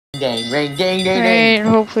Alright,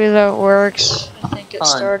 hopefully that works. I think it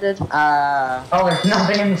started. Oh, there's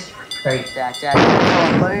nothing in this crate. Let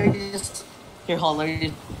me just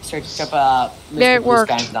search up, yeah, it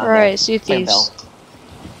worked. Alright, see thieves.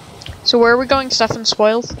 So where are we going? Stuff and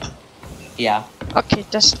spoiled? Yeah. Okay,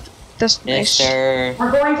 that's nice.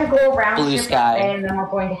 We're going to go around Blue Sky. and then we're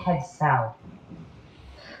going to head south.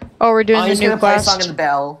 Oh, we're doing the new quest. Play Song in the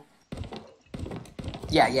Bell.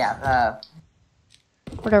 Yeah,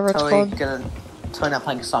 whatever it's called. Totally not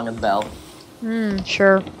playing a Song in the Bell.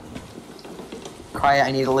 Sure. Cry,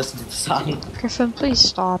 I need to listen to the song. Griffin, please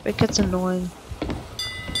stop. It gets annoying.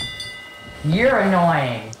 You're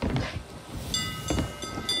annoying.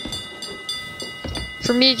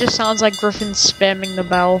 For me, it just sounds like Griffin spamming the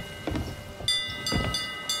bell.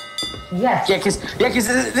 Yes. Yeah, cause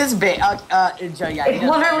this bit, yeah. It's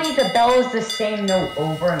literally the bell is the same note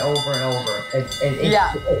over and over and over.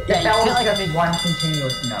 The bell is like one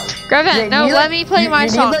continuous note. Griffin, no, let me play my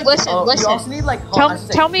song. Listen. You also need, like,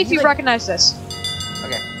 tell me if you recognize this.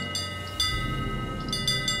 Okay.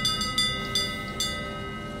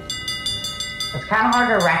 It's kind of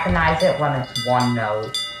hard to recognize it when it's one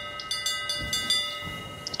note.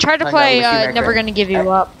 Try to play Never Gonna Give You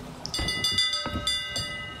Up.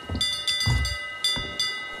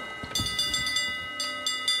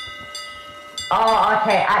 Oh,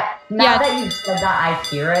 okay. Now that you've said that, I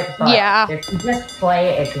hear it. But if you just play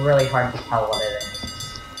it, it's really hard to tell what it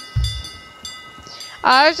is.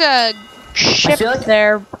 There's a ship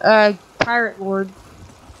there, Pirate Lord.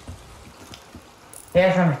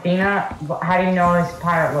 There's an Athena. How do you know it's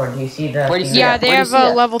Pirate Lord? Do you see the? Yeah, they have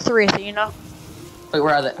a level 3 Athena. Wait,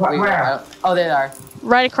 where are they? Where? Oh, there they are.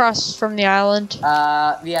 Right across from the island.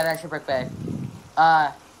 Yeah, they're actually Brick Bay.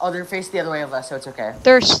 Oh, they're facing the other way of us, so it's okay.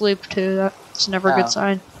 They're asleep too. That's never a good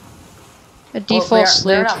sign. A default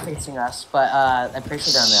sloop. They're not facing us, but I'm pretty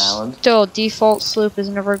sure they're on the island. Still, default sloop is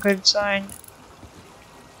never a good sign.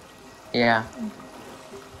 Yeah.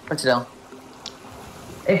 What's it?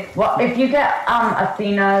 If you get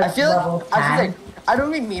Athena level 10. I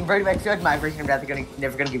don't mean mean, but I feel like my version of that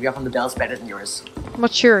never gonna give you up on the bell is better than yours.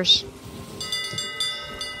 What's yours?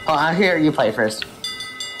 Oh, here, you play first.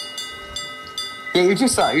 Yeah, you're too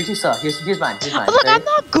slow. Here's mine. Look, I'm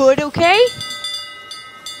not good, okay?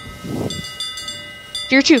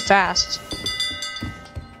 You're too fast.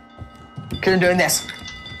 Cause I'm doing this.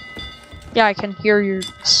 Yeah, I can hear you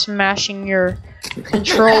smashing your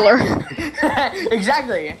controller.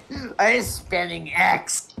 Exactly. I is spamming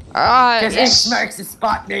X. Because X marks the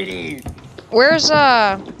spot, matey. Where's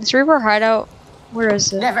is Reaper Hideout? Where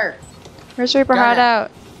is it? Never. Where's Reaper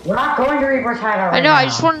Hideout? We're not going to Reaper's Hideout right I know, now. I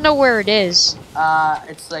just want to know where it is.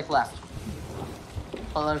 It's like left.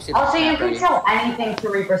 Hold on, also, you can sell anything to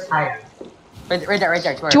Reaper's Hideout. Right there.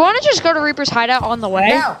 Do you want to just go to Reaper's Hideout on the way?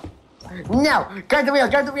 No! Guard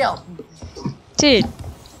the wheel! Dude,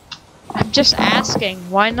 I'm just asking.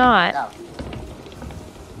 Why not? No.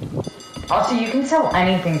 Also, you can sell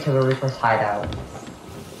anything to the Reaper's Hideout.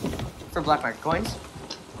 For black market coins?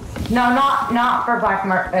 No, not for black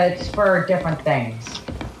market. It's for different things.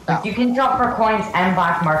 Like, you can sell for coins and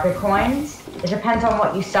black market coins. It depends on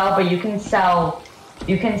what you sell, but you can sell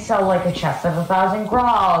like a chest of 1,000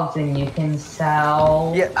 grogs, and you can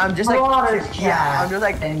sell. Yeah, I'm just like. Yeah, I'm just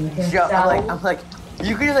like. And you can I'm like.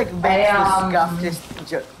 You could just like make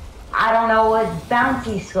scuff I don't know, a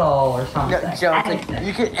bounty skull or something. No, Joe,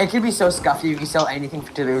 it could be so scuffy you can sell anything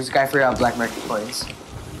to this guy for black market coins.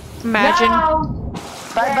 Imagine. No.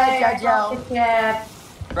 Bye, Joe.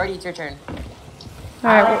 Brody, it's your turn.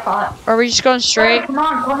 Alright, are we just going straight? Come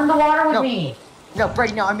on, come in the water with me. No,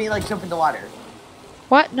 Brady, no, I mean like jump in the water.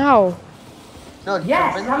 What? No. No,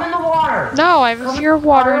 yes, come in the water. No, I have a fear of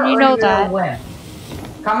water, and you know that.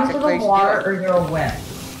 Come into the water, or you're a wimp.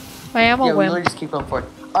 I am a wimp. Yeah, we literally just keep going forward.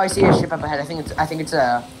 Oh, I see a ship up ahead. I think it's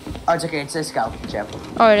a. Oh, it's okay. It's a skeleton ship.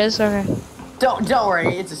 Oh, it is okay. Don't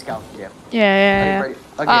worry. It's a skeleton ship. Yeah.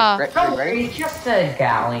 Okay, ready? It's just a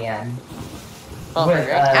galleon. Oh, with,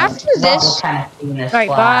 after this. Alright,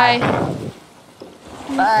 bye.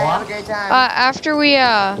 Bye. Have a great time. After we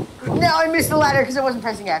No, I missed the ladder because I wasn't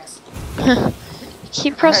pressing X.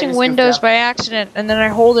 Keep pressing Windows by accident, and then I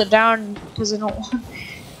hold it down because I don't want.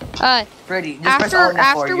 Brady,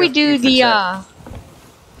 after we do the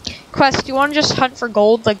quest, do you want to just hunt for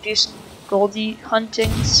gold, like do some goldy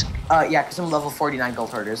huntings? Yeah, because I'm level 49 gold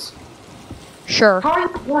hoarders. Sure. How are you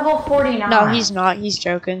level 49? No, he's not. He's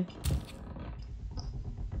joking.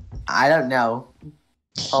 I don't know.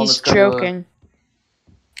 He's joking.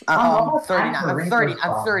 I'm 39.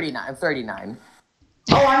 I'm 39.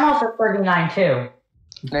 Oh, I'm also 39 too.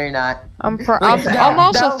 No, you're not. I'm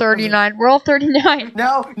also 39. We're all 39.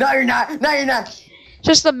 No, you're not. No, you're not.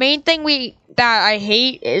 Just the main thing that I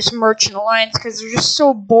hate is Merchant Alliance because they're just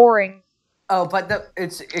so boring. Oh, but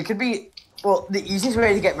it could be. Well, the easiest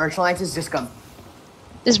way to get Merchant Alliance is just gun.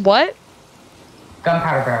 Is what?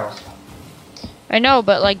 Gunpowder barrels. I know,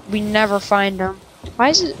 but like we never find them. Why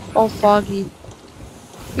is it all foggy?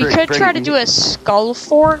 We could try to do a skull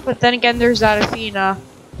fort, but then again, there's that Athena,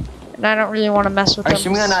 and I don't really want to mess with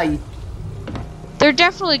them. They're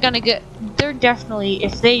definitely gonna get. They're definitely,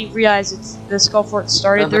 if they realize it's the skull fort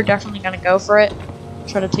started, they're definitely gonna go for it.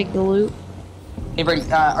 Try to take the loot. Hey,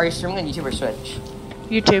 Birdie, are you streaming on YouTube or Switch?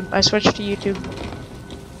 YouTube. I switched to YouTube.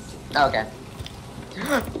 Oh, okay.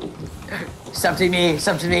 Sub to me.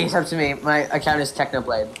 My account is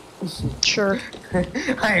Technoblade. Sure.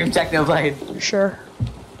 I am Technoblade. Sure.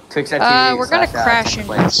 Twitch.tv. We're gonna crash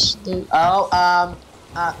into this loot. Oh,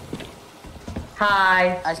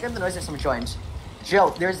 Hi. I just got the noise that someone joined.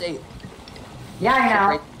 Joe, there's a... Yeah,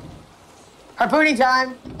 I know. Harpooning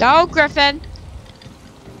time! Go, Griffin!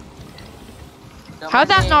 How'd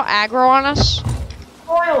that not aggro on us?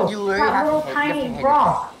 Oil! You literally have little to hit, tiny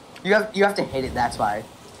rock. You have to hit it, that's why.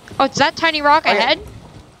 Oh, it's that tiny rock ahead?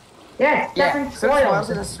 Yeah, it's different spoils.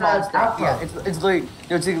 It's the smallest thing. Yeah, it's literally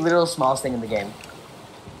the literal smallest thing in the game.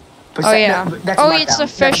 Oh yeah. It's the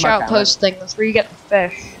fish outpost thing. That's where you get the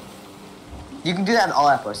fish. You can do that in all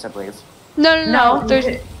outposts, I believe. No.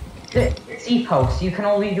 There's sea posts. You can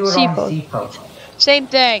only do it on sea posts. Same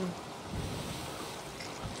thing.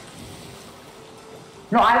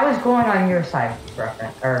 No, I was going on your side, Griffin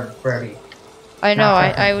or Brody. I know.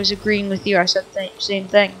 I was agreeing with you. I said same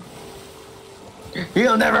thing.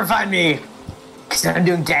 You'll never find me, cause I'm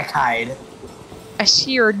doing deck hide. I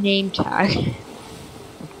see your name tag.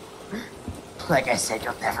 Like I said,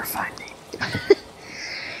 you'll never find me.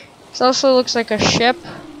 This also looks like a ship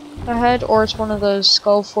ahead, or it's one of those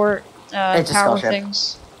skull fort tower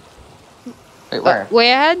things. Wait, where?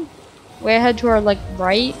 Way ahead? Way ahead to our, like,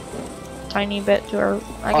 right? Tiny bit to our...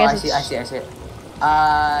 I see it.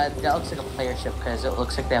 That looks like a player ship, because it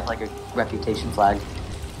looks like they have, like, a reputation flag.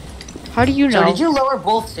 How do you know? So did you lower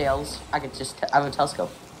both sails? I have a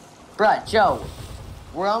telescope. Bruh, Joe,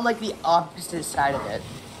 we're on, like, the opposite side of it.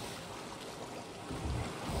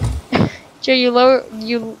 Joe,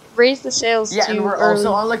 you raised the sails too and we're early.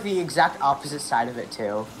 also on, like, the exact opposite side of it,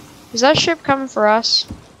 too. Is that ship coming for us?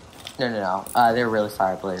 No. They're really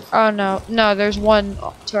far, I believe. Oh, no. No, there's one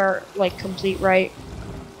to our, like, complete right.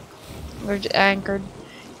 We're anchored.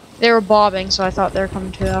 They were bobbing, so I thought they were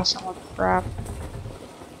coming to us. Oh, crap.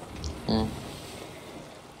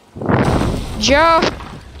 Joe!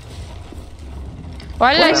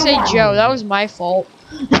 Why did I say Joe? That was my fault.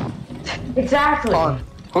 Exactly.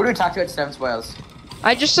 Who do we talk to at Seven Spoils?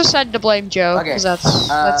 I just decided to blame Joe, because that's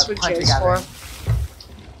what Joe's for.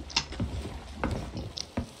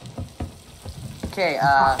 Okay,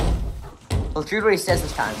 let's read what he says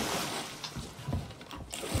this time.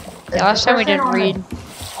 Yeah, last time we didn't read.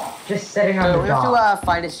 Just sitting on the dock. We have to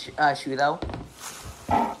find a shoe, though.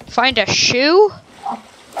 Find a shoe?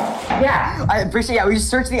 Yeah. I'm pretty sure, we just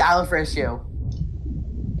searched the island for a shoe.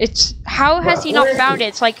 It's... How has he not found it?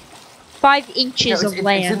 It's like 5 inches of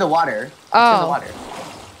land. It's in the water. Oh. It's in the water.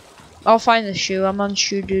 I'll find the shoe. I'm on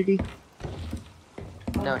shoe duty.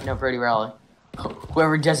 No, Brody, we're all...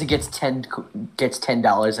 Whoever does it gets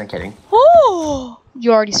 $10. I'm kidding. Oh!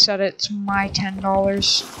 You already said it. It's my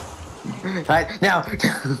 $10. Right, now...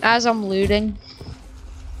 As I'm looting.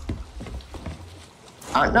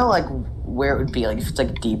 I don't know, like, where it would be. Like, if it's,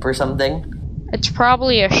 like, deep or something. It's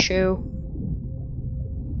probably a shoe.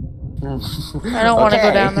 I don't want to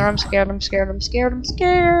go down there. I'm scared. I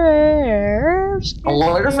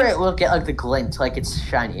wonder if it will get, like, the glint, like it's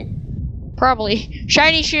shiny. Probably.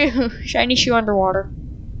 Shiny shoe. Shiny shoe underwater.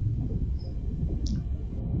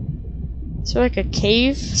 Is there, like, a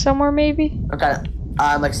cave somewhere, maybe? Okay.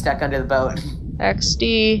 I'm, like, stuck under the boat.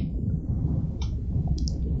 XD.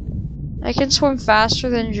 I can swim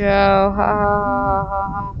faster than Joe. Ha ha ha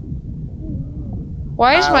ha.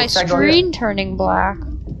 Why is my screen turning black?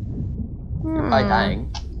 You're probably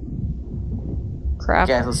dying. Crap.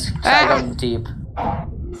 Yeah, let's try going deep.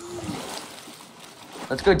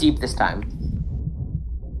 Let's go deep this time.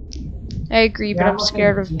 I agree, but I'm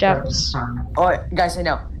scared of depths. Oh, guys, I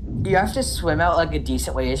know. You have to swim out like a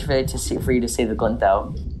decent ways for you to see the glint,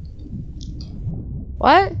 though.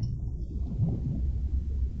 What?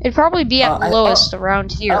 It'd probably be at lowest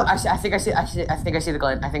around here. Oh, I think I see the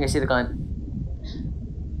glint. I think I see the glint.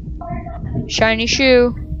 Shiny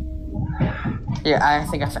shoe. Yeah, I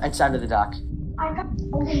think it's under the dock.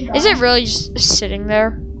 Is it really just sitting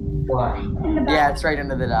there? What? Yeah, it's right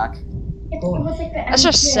under the dock. That's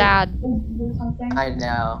just sad. I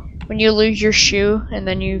know. When you lose your shoe and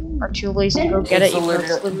then you are too lazy to go get it.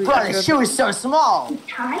 Bro, the shoe is so small.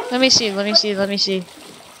 Let me see. Let me see. Let me see.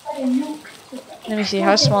 Let me see.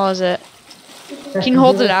 How small is it? Can you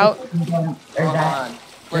hold it out? Hold on.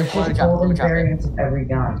 There's just golden variants of every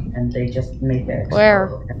gun, and they just make it. Where?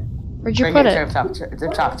 Where'd you put it? Top.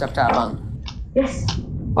 Yes.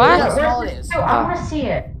 What? Look how small it is. I want to see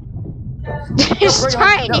it. It's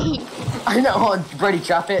tiny. I know. Hold on, Brady,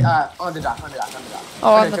 drop it on the dock.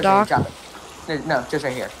 Oh, on no, the dock? Drop it. No, just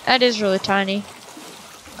right here. That is really tiny.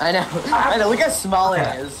 I know. Look how small it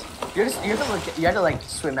is. You had to like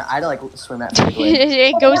swim. I had to like swim at.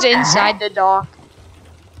 It goes inside the dock.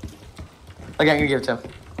 Okay, I'm gonna give it to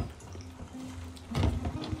him.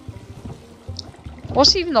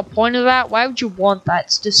 What's even the point of that? Why would you want that?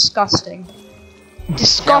 It's disgusting.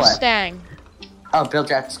 Disgusting. Oh, build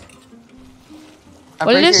jets.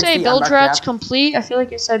 What did it say? Build rats complete? I feel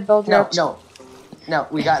like it said build rats. No.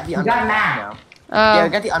 We got the unmarked map now. Yeah, we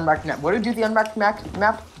got the unmarked map. What do we do the unmarked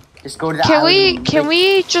map? Just go to the island. Can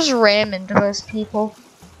we just ram into those people?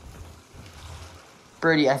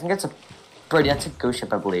 Birdie, I think that's a ghost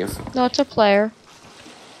ship, I believe. No, it's a player.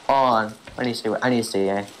 Hold on. I need to see.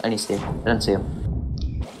 I don't see him.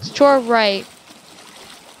 It's to our right.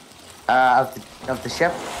 Of the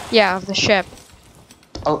ship? Yeah, of the ship.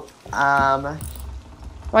 Oh,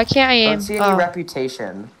 why can't I aim? I don't see any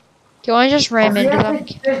reputation. Do I just ram into them?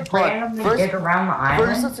 Just randomly dig around the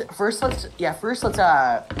island? First let's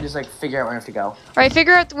just like figure out where we have to go. Alright,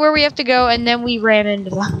 figure out where we have to go and then we ram into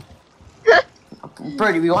them.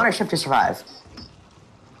 Birdie, we want our ship to survive.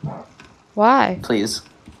 Why? Please.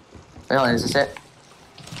 Hold on, is this it?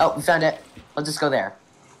 Oh, we found it. Let's just go there.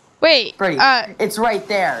 Wait, Birdie, it's right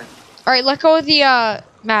there. Alright, let go of the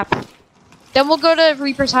map. Then we'll go to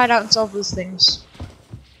Reaper's hideout and solve those things.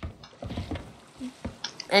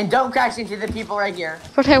 And don't crash into the people right here.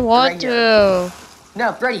 But I want to.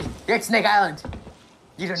 No, Birdie, they're at Snake Island.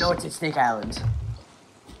 You don't know what's at Snake Island.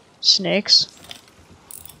 Snakes?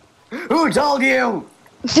 Who told you?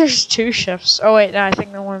 There's two ships. Oh wait, no, I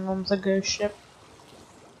think the one of them's a ghost ship.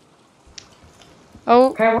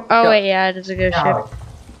 Oh, wait, yeah, it is a ghost ship.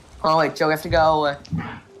 Oh wait, Joe, we have to go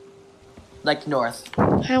like north.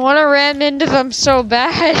 I want to ram into them so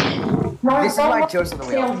bad. This is why Joe's on the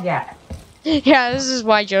wheel. Yeah, this is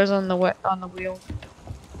why Joe's on the wheel.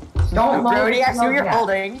 Don't Brody, I see what you're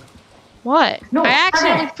holding. What? No, I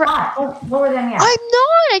accidentally lower than yet. I'm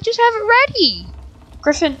not. I just have it ready.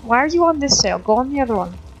 Griffin, why are you on this sail? Go on the other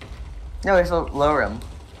one. No, it's lower him.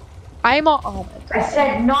 I'm on. Oh my god. I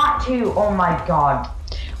said not to. Oh my god.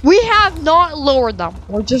 We have not lowered them.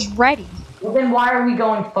 We're just ready. Well, then why are we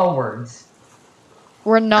going forwards?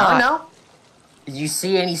 We're not. No. Did you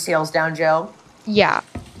see any sails down, Joe? Yeah.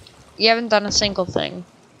 You haven't done a single thing.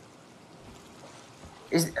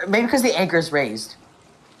 Maybe because the anchor is raised.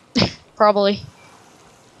 Probably.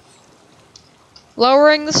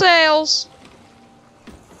 Lowering the sails.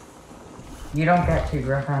 You don't get to,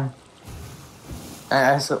 Griffin.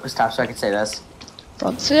 Stop so I can say this.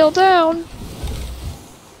 Front sail down.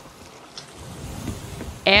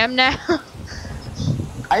 Am now.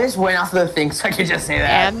 I just went off the thing so I could just say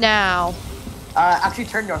that. Am now. Actually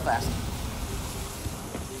turn northwest.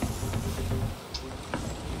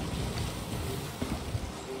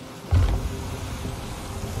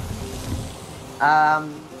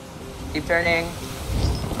 Keep turning.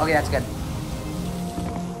 Okay, that's good.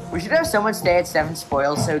 We should have someone stay at 7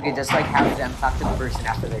 spoils so we could just like have them talk to the person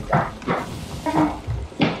after they're done.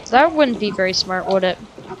 That wouldn't be very smart, would it?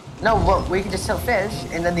 No, well, we could just sell fish,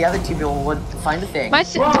 and then the other 2 people would find the thing. My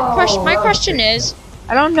question is,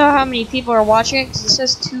 I don't know how many people are watching it because it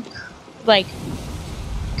says 2, like,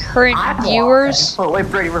 current viewers. Oh wait,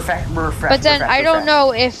 Brady, refresh. But then I don't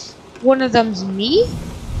know if one of them's me.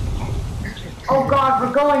 Oh god,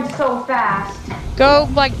 we're going so fast. Go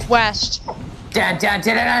like west. Dun, dun,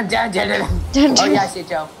 dun, dun, dun, dun, dun. Oh yeah, I see it,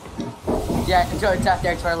 Joe. Yeah, Joe, it's out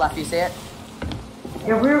there to our left. You see it?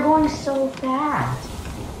 Yeah, we were going so fast.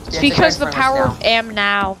 It's because the power of am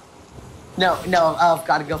now. No, I've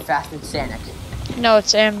got to go fast and Sanic. No,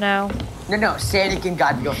 it's am now. No, Sanic and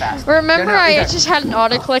got to go fast. Remember, I just had an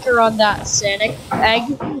auto clicker on that Sanic egg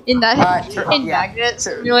in that magnet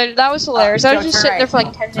simulator. That was hilarious. I was just sitting there for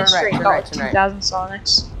like 10 minutes straight and got like 2,000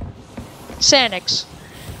 Sonics. Sanics.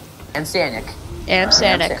 And Sanic. And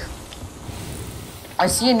Sanic. I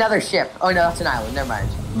see another ship. Oh no, that's an island. Never mind.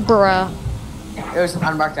 Bruh. It was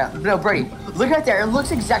unmarked out. No, Brady, look right there. It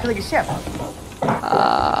looks exactly like a ship.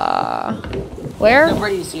 Where? No,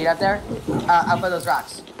 Brady, you see it up there? Up by those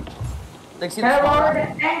rocks. Like, see the Hello,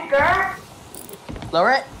 anchor.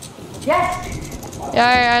 Lower it. Yes.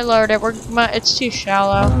 Yeah, I lowered it. It's too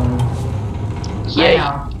shallow.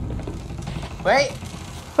 Yeah. Wait.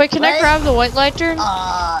 Wait, can I grab the white lantern?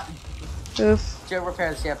 Oof. Joe,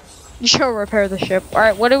 repair the ship. Joe, repair the ship.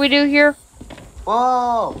 Alright, what do we do here?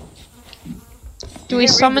 Whoa. Do we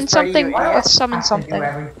summon something? Let's summon something.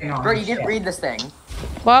 Bro, you didn't read this thing.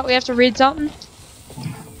 What? We have to read something?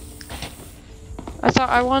 I thought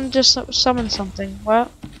I wanted to summon something. What?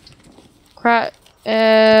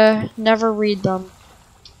 Never read them.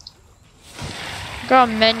 Go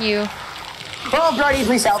on menu. Oh, Brody,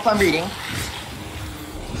 please help. I'm reading.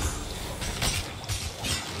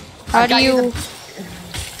 How do you...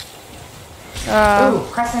 Ooh,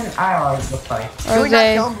 Crescent Isles looks like. Do we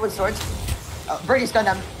not kill him with swords? Brody's gunned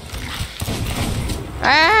him.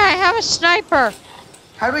 Ah, I have a sniper.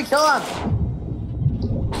 How do we kill him?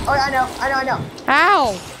 Oh, I know.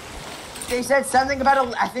 How? They said something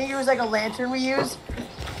about I think it was like a lantern we use.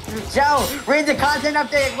 Joe, read the content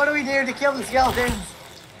update. What do we do to kill the skeletons?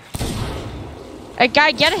 I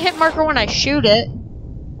get a hit marker when I shoot it.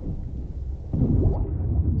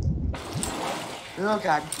 Oh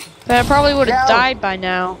god. But I probably would have died by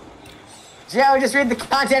now. Joe, just read the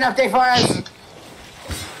content update for us.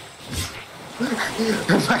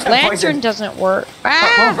 Lantern doesn't work.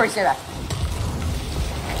 Ah! Break, say that.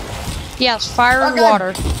 Yes, fire and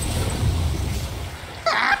water.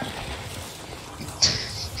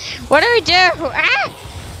 What do we do? Ah!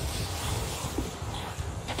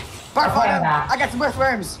 Barf on him. I got some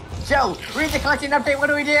earthworms. Joe, read the content update. What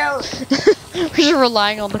do we do? We're just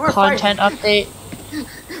relying on the content update.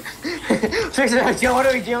 Joe, what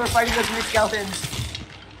do we do? We're fighting those new skeletons.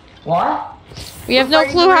 What? We have no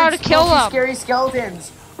clue how to kill them. Scary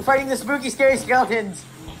skeletons. We're fighting the spooky, scary skeletons.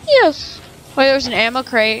 Yes. Wait, there's an ammo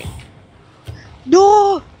crate.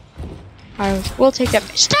 No. We'll take that.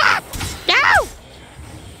 Stop! No!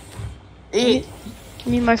 Eat. Give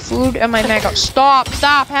me my food and my mag. Stop!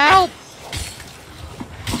 Stop! Help!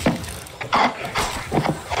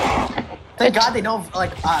 Thank God they don't have,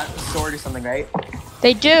 like, a sword or something, right?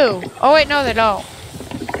 They do. Oh, wait, no, they don't.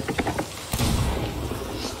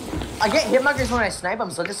 I get hit markers when I snipe them,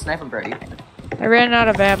 so just snipe them, Brady. I ran out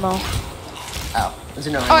of ammo. Oh, there's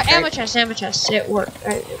no ammo. Oh, ammo chest, ammo chest. It worked.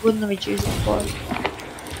 It wouldn't let me choose it before.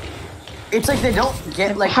 It's like they don't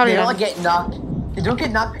get, like, they don't get knocked. They don't get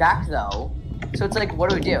knocked back, though. So it's like, what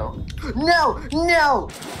do we do? No! No!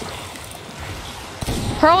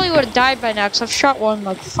 Probably would have died by now, because I've shot one,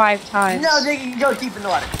 like, 5 times. No, they can go deep in the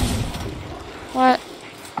water. What?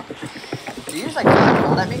 Did you just, like,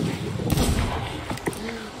 hold at me?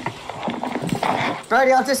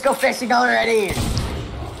 Brody, let's just go fishing already.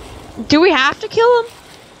 Do we have to kill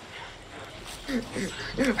him?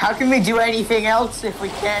 How can we do anything else if we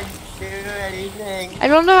can't do anything? I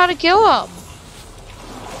don't know how to kill him.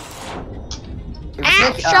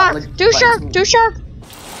 Ah, shark! Do shark! Do shark!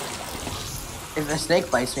 If a snake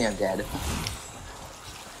bites me, I'm dead.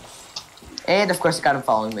 And of course, it got him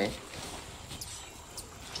following me.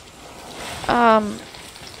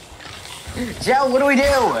 Joe, what do we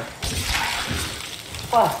do?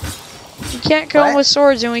 We can't kill him with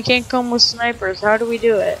swords and we can't kill him with snipers. How do we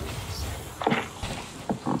do it?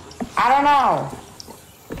 I don't know.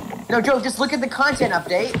 No, Joe, just look at the content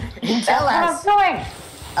update and tell us. That's what I'm doing.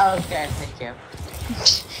 Oh, okay, thank you.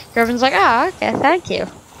 Griffin's like, ah, okay, thank you.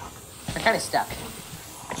 I'm kind of stuck.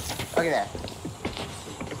 Look at that.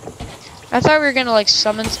 I thought we were gonna like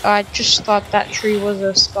summon. I just thought that tree was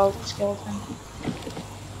a skeleton.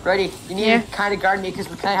 Brody, you need to kind of guard me because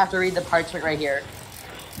we kind of have to read the parchment right here.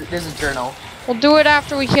 There's a journal. We'll do it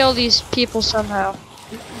after we kill these people somehow.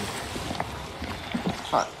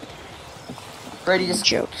 Huh. Brody, just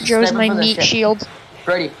Joe's my meat shield.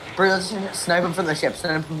 Brody, let's snipe him from the ship.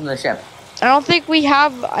 Snipe him from the ship. I don't think we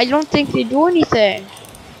have. I don't think they do anything.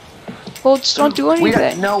 Boats don't do anything. We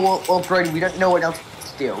don't know. Well, Brody, we don't know what else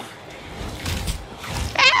to do.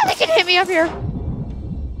 Ah, they can hit me up here.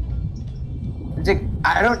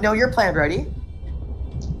 I don't know your plan, Brody.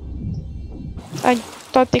 I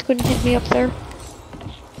thought they couldn't hit me up there.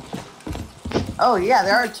 Oh yeah,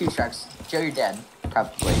 there are 2 sharks. Joe, you're dead,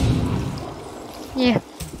 probably. Yeah.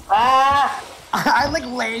 Ah! I like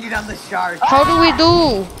landed on the shark. How do we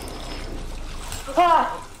do?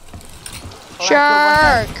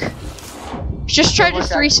 Shark! Just try to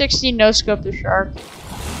 360 no scope the shark.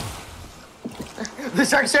 The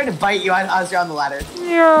shark's trying to bite you as you're on the ladder.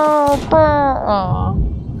 No!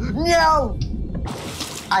 No!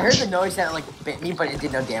 I heard the noise that it like bit me, but it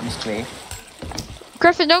did no damage to me.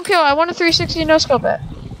 Griffin, don't kill. I want a 360 no scope it.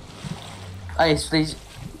 Alright, please.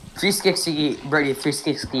 360, Brady,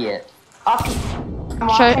 360 it. I'm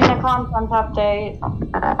watching the content update.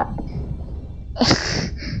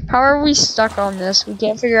 How are we stuck on this? We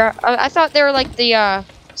can't figure out. I thought they were like the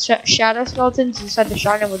shadow skeletons inside the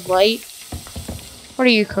shine with light. What are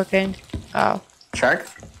you cooking? Oh. Shark?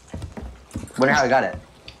 Wonder how I got it.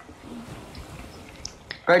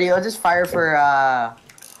 Brody, let's just fire for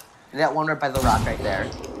that one right by the rock right there.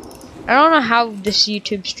 I don't know how this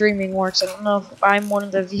YouTube streaming works. I don't know if I'm one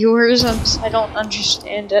of the viewers. I don't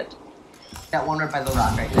understand it. That one right by the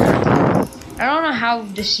rock right there. I don't know how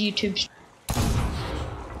this YouTube.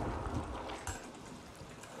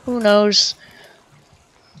 Who knows?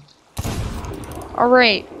 All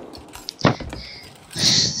right.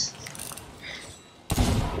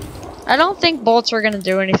 I don't think bolts are gonna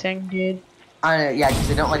do anything, dude. Yeah, because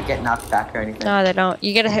they don't like get knocked back or anything. No, they don't.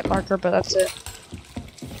 You get a hit marker, but that's it.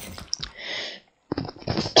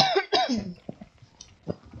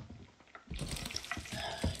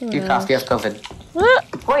 You coughed, you have COVID.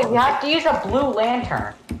 Wait, we have to use a blue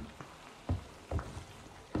lantern.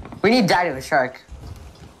 We need dye to the shark.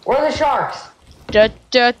 Where are the sharks? Bryce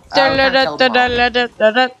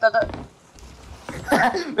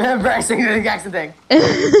saying the exact same thing.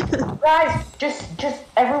 Guys, just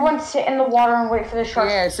everyone sit in the water and wait for the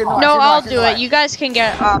sharks. Yeah, sit in the water. No, I'll do it. You guys can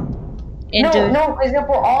get up. No, because if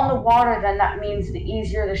we're all in the water, then that means the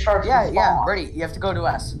easier the sharks will spawn. Yeah, Birdie, you have to go to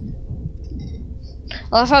us.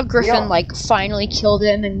 I love how Griffin like finally killed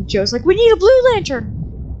it, and then Joe's like, "We need a blue lantern."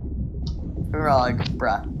 We were all like,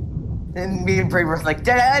 "Bruh," and me and Birdie were like,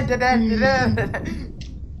 "Da da da da da."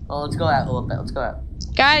 Well, let's go out a little bit. Let's go out.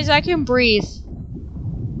 Guys, I can breathe.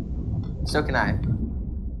 So can I.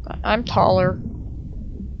 I'm taller.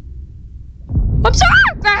 I'm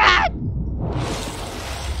sorry, Brad!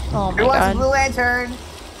 Oh my Who wants god. a blue lantern?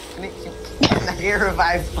 Can I get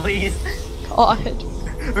revived, please? God.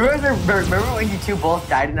 Remember when you two both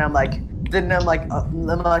died, and I'm like,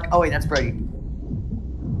 oh wait, that's Brody.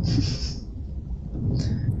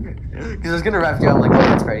 Because I was gonna revive you. I'm like, oh,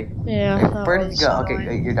 that's Brody. Yeah. Where did you go?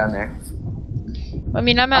 Okay, you're down there. I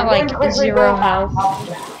mean, I'm at like 0 health.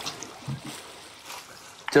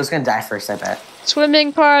 Joe's gonna die first, I bet.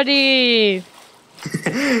 Swimming party!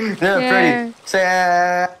 No, Brody.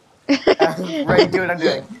 Say, Brody, do what I'm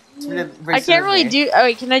doing. I can't really do. Oh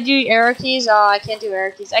wait, can I do arrow keys? Oh, I can't do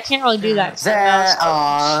arrow keys. I can't really do that.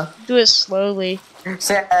 Do it slowly.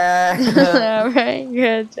 Alright,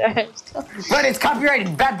 good times. But it's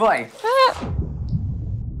copyrighted, bad boy.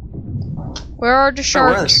 Where are the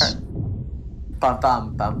sharks? Bum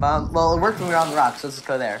bum bum bum. Well, we're working around the rocks, so let's just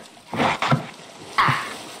go there.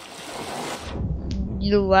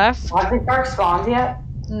 You left? Have the sharks spawned yet?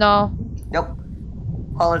 No. Nope.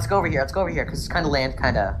 Oh, let's go over here. Let's go over here, because it's kind of land,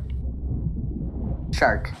 kind of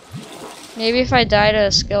shark. Maybe if I die to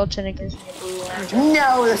a skeleton, it gives me a blue lantern.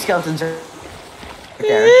 No, the skeletons are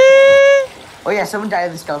there. Oh yeah, someone died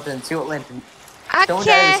of the skeleton. See what lantern. Someone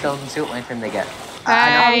died of the skeleton. See what lantern they get.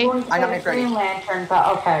 Hi. I know my Freddy. Green lantern, but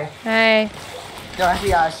okay. Hey. No, actually,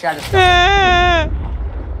 shadow skeleton.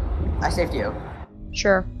 I saved you.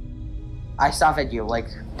 Sure. I stopped you, like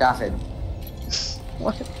David.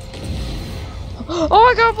 What? Oh,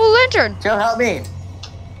 I got a blue lantern! Joe, help me.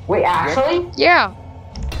 Wait, actually? Yeah.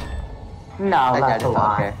 No, that's a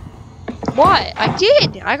lie. Okay. What? I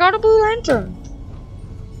did! I got a blue lantern.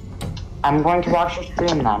 I'm going to watch your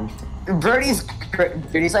stream then. Birdie's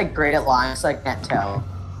like great at lying, so I can't tell.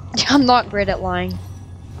 I'm not great at lying.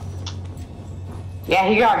 Yeah,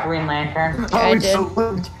 he got a green lantern. Yeah, I did.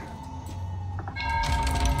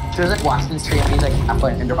 So there's like watching the stream, he's like up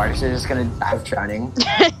underwater, so he's just gonna die of drowning.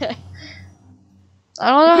 I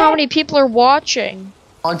don't know how many people are watching.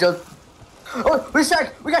 On Joe. Oh, we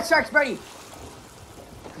got sharks, Birdie!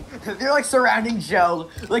 They're like surrounding Joe.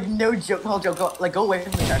 Like no joke. Oh, Joe, go away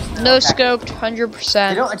from the sharks. No scoped, 100%.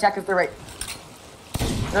 They don't attack if they're right.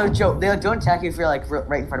 No, Joe, they don't attack you if you're like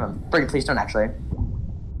right in front of them. Birdie, please don't actually.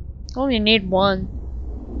 Only need one.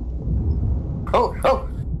 Oh!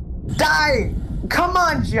 Die! Come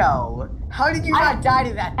on, Joe! How did you not die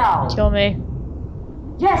to that? No. Kill me.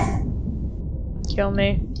 Yes! Kill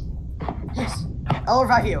me. Yes! I'll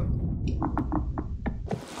revive you.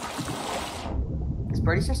 Is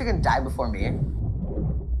Birdie seriously gonna die before me?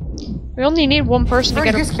 We only need one person Birdie,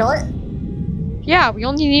 to get just kill it? Yeah, we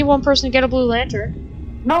only need one person to get a blue lantern.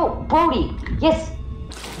 No, Brody! Yes!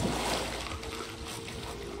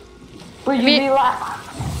 Will you be last?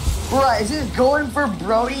 Bruh, is this going for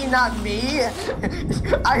Brody, not me?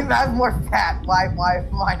 I'm more fat. Why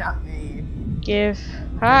not me?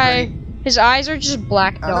 Hi. His eyes are just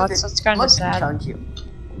black dots. That's kind of sad. Chunky.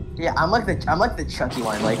 Yeah, I'm like the chunky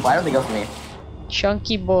one. Like, why don't they go for me?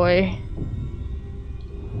 Chunky boy.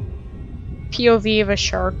 POV of a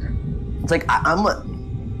shark. It's like I'm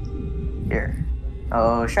here.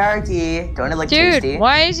 Oh, Sharky, don't it look Dude, tasty?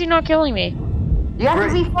 why is he not killing me? You have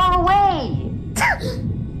to be far away.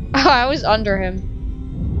 Oh, I was under him.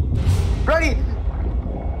 Brody,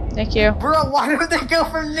 Thank you. bro, why don't they go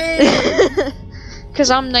for me? Cause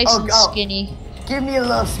I'm nice and skinny. Give me a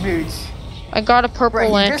little smooch. I got a purple Bro,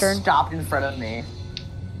 you lantern. just stopped in front of me.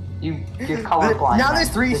 You're colorblind. Now there's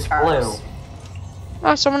 3 It's sharks. blue.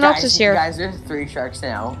 Oh, someone else is here. Guys, there's 3 sharks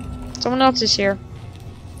now. Someone else is here.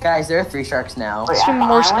 Guys, there are 3 sharks now. Wait, Let's do at the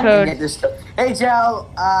Morse island? code. Hey, Joe.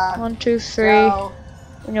 1, 2, 3. Joe,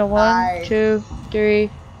 No, 1, 2, 3.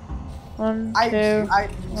 1, 2.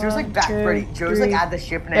 Joe's like back, Brady. Joe's like at the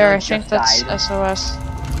ship and There, I I think just that's died. SOS.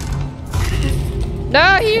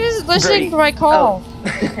 No, he was listening to my call.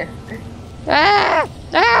 Oh. Ah!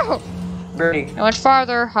 No! Brady. I went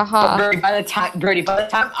farther, haha. Brady, by the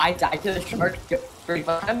time I died to the shark, Brady,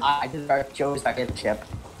 by the time I died to the shark, Joe was back at the ship.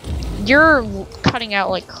 You're cutting out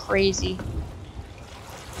like crazy.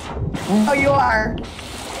 No, you are.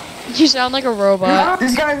 You sound like a robot.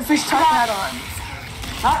 This guy has a fish top hat on.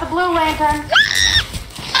 Not the blue lantern.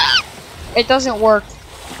 It doesn't work.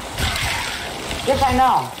 Yes, I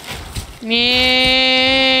know.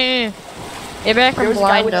 Yeah. Maybe I can There's a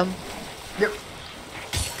guy blind with- him.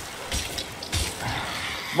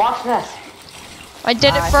 Watch this. I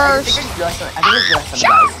did it I first. think I realized something,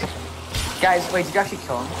 guys. Guys, wait, did you actually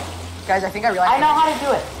kill him? Guys, I think I realized I know how to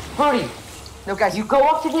do it. Brody, No, guys, you go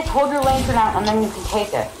up to this, hold your lantern out, and then you can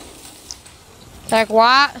take it. Like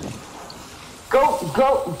what?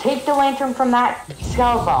 Go, take the lantern from that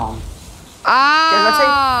skull bone.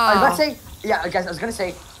 Ah. Let's say, yeah, guys, I was gonna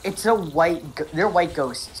say, it's a they're white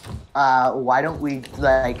ghosts. Why don't we,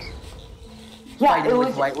 like, Yeah, fight it them was,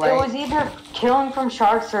 with white it light? was either killing from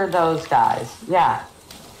sharks or those guys. Yeah.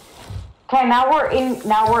 Okay, now we're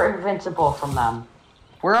invincible from them.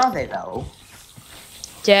 Where are they, though?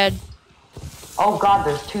 Dead. Oh god,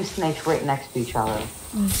 there's 2 snakes right next to each other.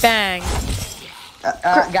 Bang.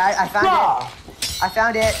 Guys, I found Yeah. it. I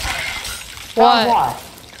found it. What? What?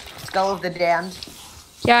 Skull of the Damned.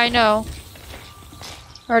 Yeah, I know.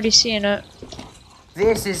 Already seeing it.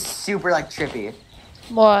 This is super, like, trippy.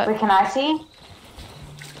 What? Wait, can I see?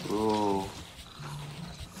 Ooh.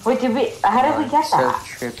 Wait, how did we get so that?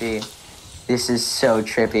 trippy. This is so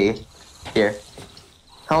trippy. Here.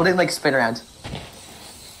 Hold it, like, spin around.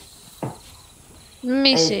 Let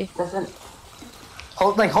me see. It doesn't...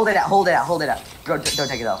 Hold it out. Don't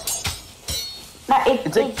take it off. No, it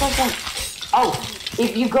It's like- doesn't... Oh,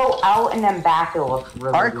 if you go out and then back, it looks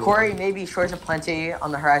really Our weird. quarry may be shores of plenty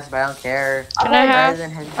on the horizon, but I don't care. Can I Rather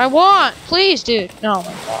have? than I want. Please, dude. No,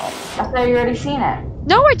 my God. I thought you already seen it.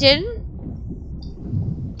 No, I didn't.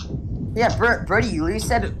 Yeah, Brody, you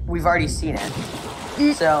said we've already seen it.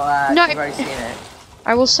 Mm, So, no, we've already seen it.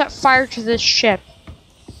 I will set fire to this ship.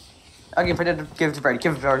 Okay, give it to Brody. Give it to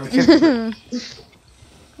Brody. Give it to Brody.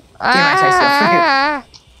 Ah.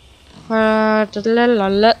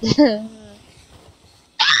 Da-la-la-la.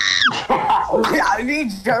 Yeah, me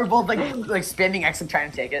and Joe are both like spinning X and trying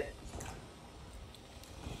to take it.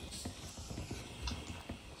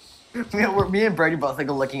 Me and Brody both like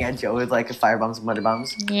looking at Joe with like fire bombs and mother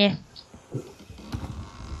bombs. Yeah.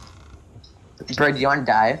 Brody, do you want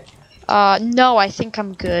to die? No, I think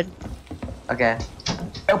I'm good. Okay.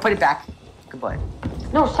 Oh, put it back. Good boy.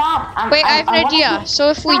 No, stop. Wait, I have an idea. So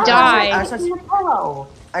if we die...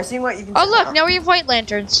 I've seen what you can. Oh look, now we have white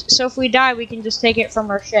lanterns. So if we die, we can just take it from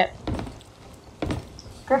our ship.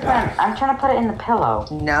 Griffin, I'm trying to put it in the pillow.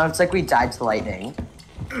 Now it's like we died to lightning.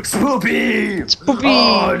 Spoopy! Spoopy!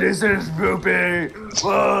 Oh, this is spoopy!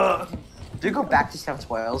 Do you go back to Seven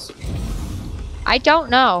Spoils? I don't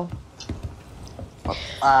know.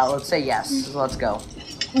 Let's say yes. Let's go.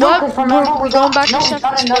 What? We're going back to we Seven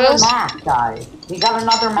got another Spoils? map, guys. We got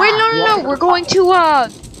another map. Wait, no. We're going to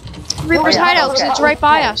Reaper's yeah, Hideout because okay. it's right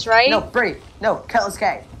by us, right? No, Brady. No, Cutlass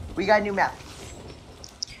K. We got a new map.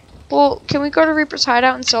 Well, can we go to Reaper's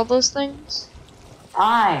Hideout and sell those things?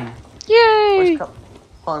 Fine. Yay!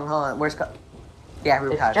 Hold on. Where's Yeah,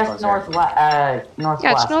 Reaper's It's Hideout. just northwest. Northwest.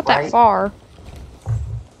 Yeah, it's not that right? far.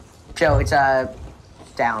 Joe, it's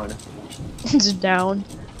down. It's down.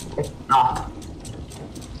 It's up.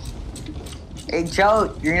 Hey,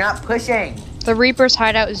 Joe, you're not pushing. The Reaper's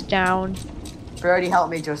Hideout is down. Brody, help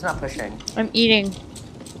me. Joe's not pushing. I'm eating.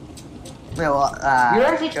 No, You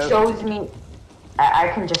already Joe, shows me. I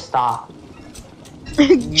can just stop. Joe,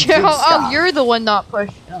 oh, stop. you're the one not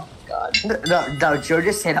pushing. Oh my god. No, Joe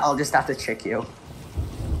just said I'll just have to trick you.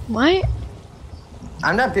 What?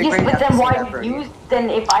 I'm not big Yes, brain but enough to then say why that, Brody. you? Then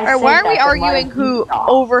if I Alright, say why are we that, then why arguing don't you who stop?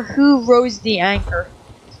 over who rose the anchor?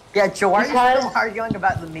 Yeah, Joe, why are you still arguing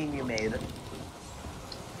about the meme you made?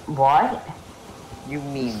 What? You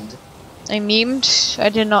memed. I memed? I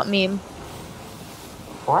did not meme.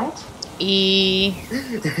 What? Spam.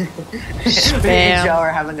 Me and Joe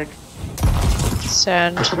are having a...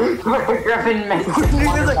 Send. Griffin makes We're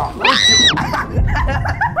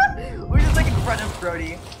just like in front of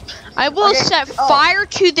Brody. I will set fire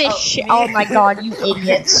to this shit. Oh my god, you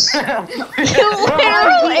idiots. You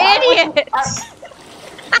literal idiots.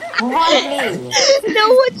 Why me? No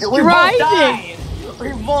one's driving.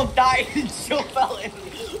 We both died and Joe fell in.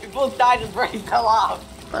 We both died and Brady fell off.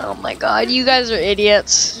 Oh my god, you guys are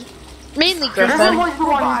idiots. Mainly Griffin Griffin. was the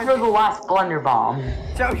one who threw the last blunder bomb.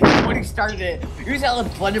 Joe, you're the one who started it. You just held a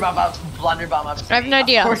blunder bomb up. I have an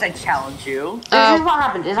idea. Of course I challenge you. This is what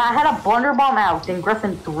happened, is I had a blunder bomb out, then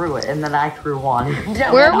Griffin threw it, and then I threw one.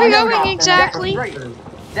 Where are we going exactly?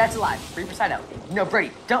 That's a lie. 3% out. No,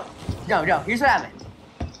 Brady, don't. No, here's what happened.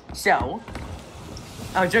 So,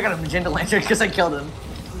 oh, Joe got a magenta lantern because I killed him.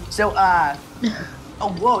 So, oh,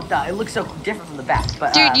 whoa, it looks so different from the back,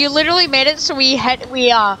 but, Dude, you literally made it so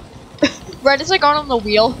right as I got on the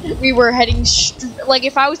wheel, we were heading, like,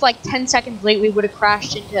 if I was, like, 10 seconds late, we would have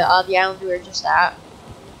crashed into, the island we were just at.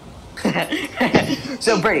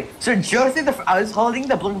 So, Brady, Joe threw I was holding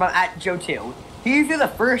the balloon bomb at Joe, too. He threw the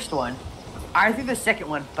first one, I threw the second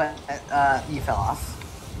one, but, you fell off.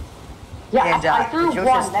 Yeah, and, I threw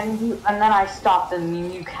one, and then I stopped,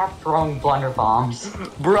 and you kept throwing blunder bombs.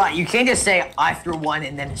 Bruh, you can't just say, I threw one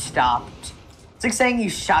and then stopped. It's like saying you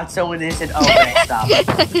shot someone and said, oh, and I stopped.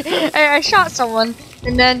 I shot someone,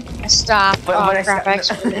 and then I stopped. But when crap, I it's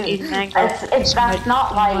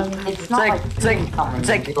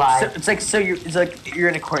like you're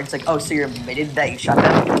in a court. It's like, oh, so you're admitted that you shot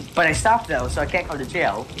them, but I stopped though, so I can't go to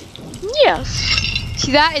jail. Yes.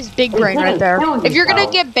 See, that is big brain right there. If you're gonna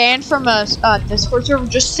get banned from a Discord server,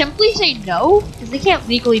 just simply say no, because they can't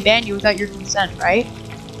legally ban you without your consent, right?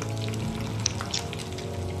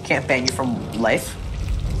 Can't ban you from life.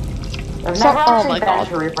 Oh my god.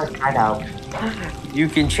 You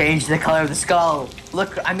can change the color of the skull.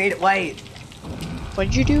 Look, I made it white. What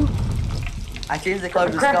did you do? I changed the color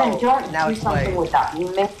of the skull. Now it's white.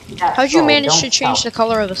 How'd you manage to change the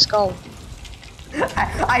color of the skull?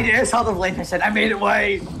 I just held the blade and I said, I made it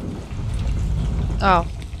white. Oh.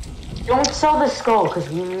 Don't sell the skull, because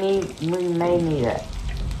we may need it.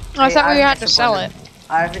 Oh, I thought we had to sell it.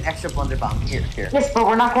 I have an extra blunder bomb. Here. Yes, but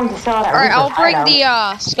we're not going to sell it at Alright, I'll Reaper's bring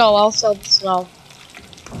Hideout. the skull. I'll sell the skull.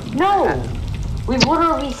 No! We're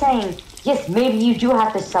literally saying, yes, maybe you do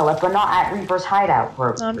have to sell it, but not at Reaper's Hideout.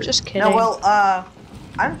 I'm just kidding. No, well, I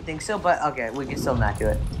don't think so, but okay, we can still not do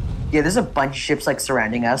it. Yeah, there's a bunch of ships, like,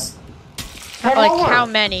 surrounding us. Like, how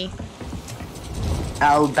many?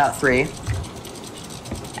 About 3.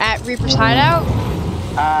 At Reaper's Hideout?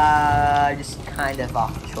 Just kind of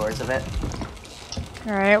off the shores of it.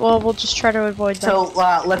 Alright, well, we'll just try to avoid that. So,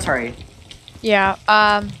 let's hurry. Yeah,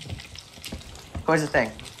 Where's the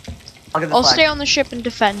thing? I'll get the I'll flag. stay on the ship and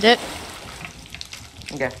defend it.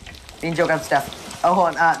 Okay. Me and Joe got stuff. Oh,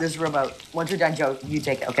 hold on, there's a rowboat. Once you're done, Joe, you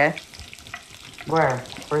take it, okay? Where?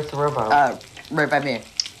 Where's the rowboat? Right by me.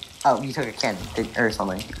 Oh, you took a can, or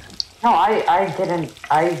something. No, I didn't.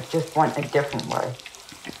 I just went a different way.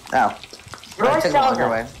 Oh. Where I do took I a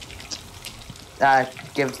longer sell way.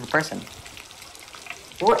 Give it to the person.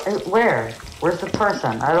 Where? Where's the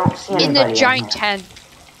person? I don't see anybody. In the giant tent.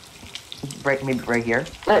 Maybe right here.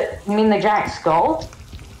 You mean the giant skull?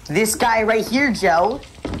 This guy right here, Joe.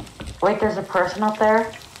 Wait, there's a person up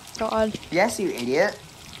there? God. Yes, you idiot.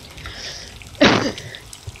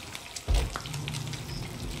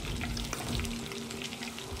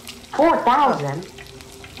 4,000?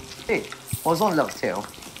 Hey, well, it's only level 2.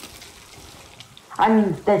 I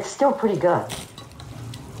mean, that's still pretty good.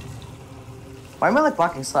 Why am I, like,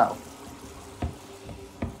 walking slow?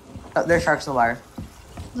 Oh, there's sharks in the water.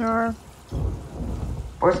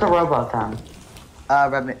 Where's the rowboat then?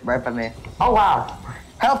 Right by me. Oh, wow.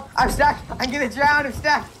 Help! I'm stuck! I'm gonna drown! I'm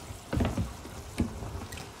stuck!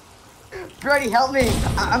 Brody, help me!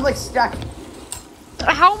 I'm, like, stuck.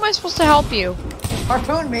 How am I supposed to help you?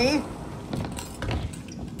 Harpoon me!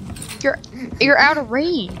 You're out of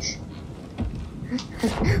range.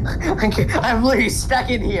 I'm literally stuck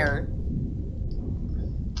in here.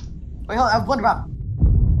 Wait, hold on, I have Wonder Bomb.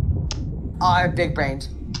 Oh, I have big brains.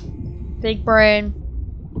 Big brain.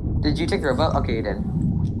 Did you take the rowboat? Okay, you did.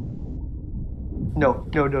 No,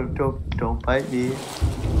 don't bite me.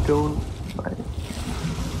 Don't bite me.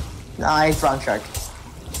 Nice, wrong shark.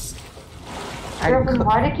 Irvin,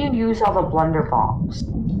 why did you use all the blunder bombs?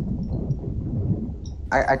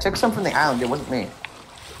 I took some from the island, it wasn't me.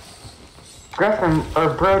 Griffin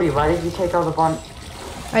or Brody, why did you take all the bun?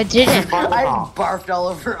 I didn't. I barfed all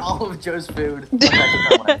over all of Joe's food.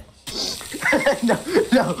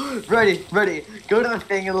 no, Brody, go to the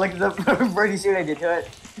thing and look at the. Brody, see what I did to it?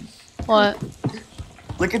 What?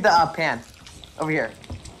 Look at the pan over here.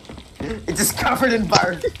 It's just covered in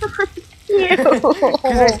barf.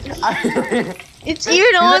 It's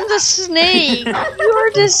even on the snake. You're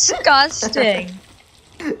disgusting.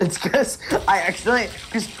 It's because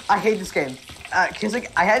because I hate this game. Because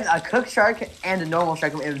like I had a cooked shark and a normal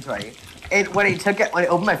shark in my inventory, and when I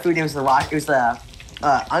opened my food, it was the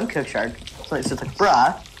uncooked shark. So it's like,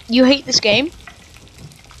 bruh. You hate this game?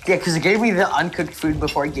 Yeah, because it gave me the uncooked food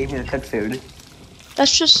before it gave me the cooked food.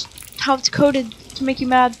 That's just how it's coded to make you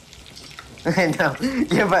mad. I know.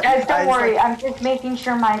 Yeah, but guys, don't worry. I'm just making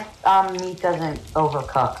sure my meat doesn't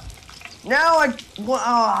overcook. No,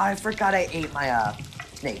 I forgot I ate my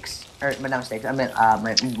snakes. Or not snakes. I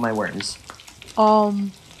meant my worms.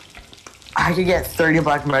 I could get 30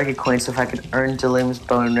 black market coins if I could earn Dilim's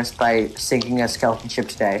bonus by sinking a skeleton ship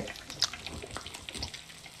today.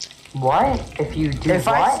 What? If you do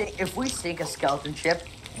what? If we sink a skeleton ship,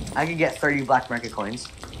 I could get 30 black market coins.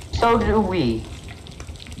 So do we.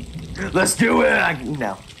 Let's do it!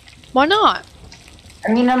 No. Why not?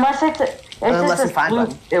 I mean, unless it's unless we find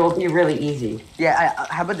one. It will be really easy. Yeah,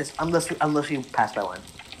 how about this? Unless we pass by one.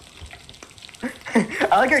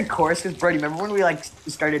 I like our course because, Brody, remember when we like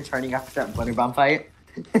started turning after that butter bomb fight?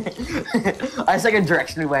 I just like a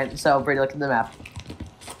direction we went, so Brady, look at the map.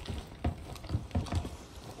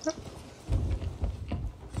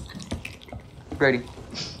 Brady.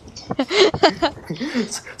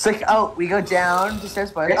 It's like, oh, we go down to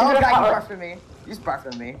stairs, but oh, God, you barfed at me. You just barfed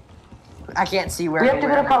at me. I can't see where. We have to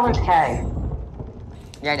go to Colors K.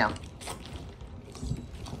 Yeah, I know.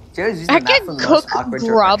 Joe's using I the map can from the cook most awkward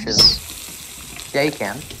grubs. directions. Yeah, you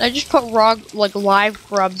can. I just put raw, like live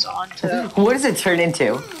grubs onto. What does it turn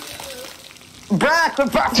into? Bruh, quit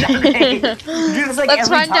barfing at me! You do this like Let's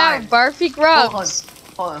every find time. out. Barfy grubs.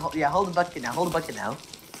 Hold on. Yeah, hold the bucket now.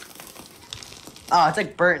 Oh, it's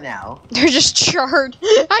like burnt now. They're just charred.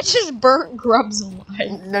 I just burnt grubs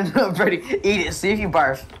alive. No, Brady, eat it. See if you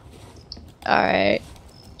barf. Alright.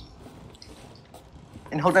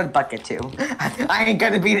 And hold that bucket too. I ain't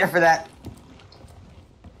gonna be there for that.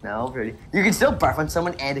 No, Brady. You can still barf on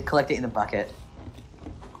someone and collect it in the bucket.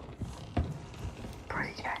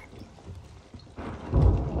 Brady.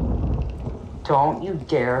 Don't you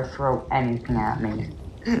dare throw anything at me.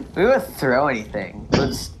 We won't throw anything.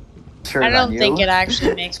 Let's turn I it on don't you. think it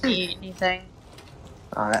actually makes me eat anything.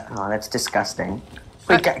 Oh, that's disgusting.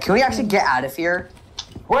 Wait, can we actually get out of here?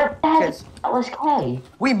 What the heck? That was K.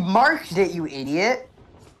 We marked it, you idiot.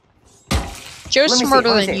 Joe's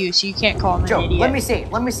smarter than see. you, so you can't call him Joe, an idiot.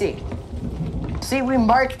 let me see. See, we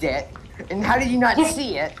marked it, and how did you not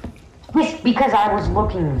see it? Yes, because I was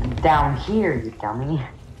looking down here, you dummy.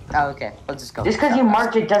 Oh, okay. Let's just go. Just because you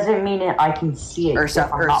marked it doesn't mean I can see it. Or if I'm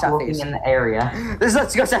not looking southeast. in the area.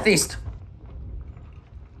 Let's go southeast.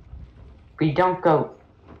 We don't go.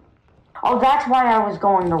 Oh, that's why I was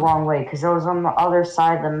going the wrong way, because it was on the other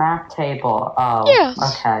side of the map table. Oh,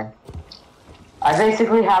 yes. Okay. I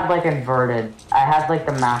basically had like inverted. I had like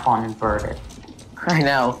the map on inverted. I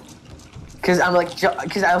know. Because I'm like,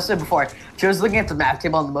 because I also said before, Joe's looking at the map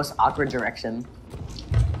table in the most awkward direction.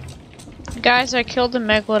 Guys, I killed a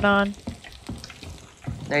megalodon.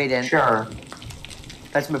 No, you didn't. Sure.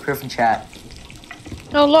 That's my proof in chat.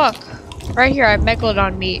 Oh, look. Right here, I have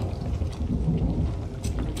megalodon meat.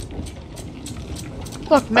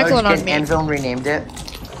 Look, megalodon meat. Anvil and renamed it.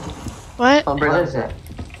 What? What is it?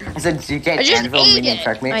 I said, did you get I just Anvil and ate renamed it.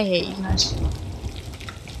 shark meat? I hate you guys.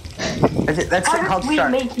 That's How called did we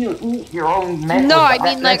shark. make you eat your own megalodon? No, I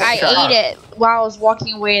mean, like, I that's shark. ate it while I was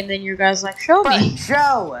walking away, and then you guys, like, show But me.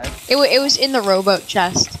 Joe! It was in the rowboat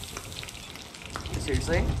chest.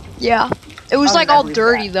 Seriously? Yeah. It was, Oh, like, then I all believe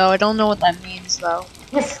dirty, that. though. I don't know what that means, though.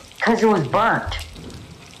 Yes, because it was burnt.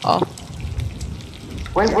 Oh.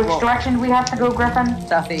 Wait, which direction do we have to go, Griffin?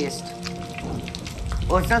 Southeast.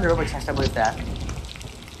 Well, it's not the robot chest, I believe that.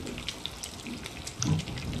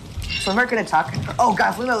 So I'm not gonna talk. Oh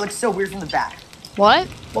god, Flame looks so weird from the back. What?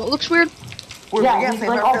 What looks weird? Yeah, he's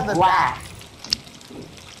like all black.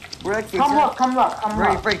 We're like Come look, come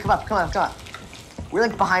look. Brady, come up. We're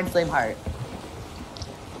like behind Flameheart.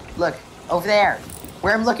 Look, over there.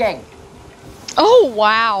 Where I'm looking. Oh,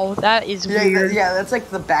 wow. That is weird. Yeah, that's like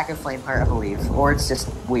the back of Flameheart, I believe. Or it's just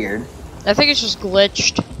weird. I think it's just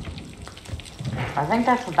glitched. I think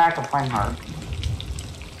that's the back of Flameheart.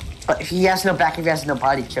 But if he has no back, if he has no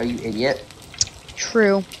body, Joe, you idiot.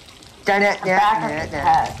 True. Back of his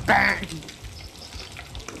head.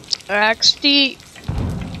 XD.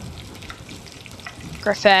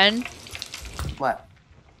 Griffin. What?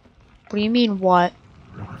 What do you mean, what?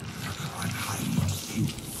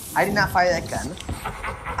 I did not fire that gun.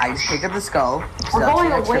 I just picked up the skull. We're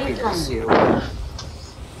going away from you.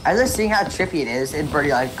 I was just seeing how trippy it is, and Birdie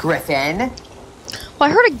like, Griffin? Well, I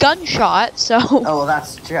heard a gunshot, so... Oh, well,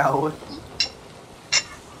 that's Joe.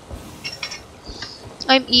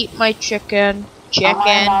 I'm eating my chicken. Am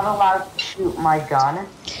I not allowed to shoot my gun?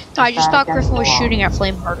 No, I just thought Griffin was shooting at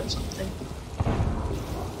Flameheart or something.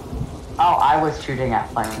 Oh, I was shooting at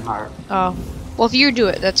Flameheart. Oh. Well, if you do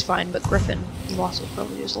it, that's fine, but Griffin lost it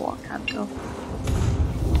probably just a long time ago.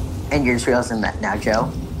 And you're just realizing that now,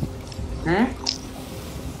 Joe? Hmm?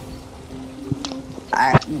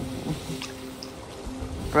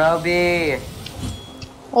 Broby!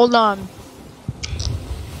 Hold on.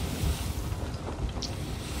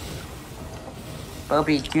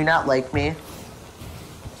 Broby, do you not like me?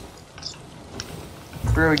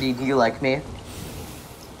 Brody, do you like me?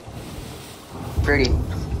 Brody.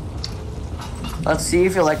 Let's see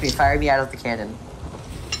if you like me. Fire me out of the cannon.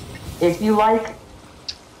 If you like...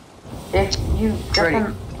 If you...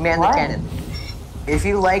 Brody, man the what? cannon. If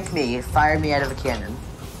you like me, fire me out of a cannon.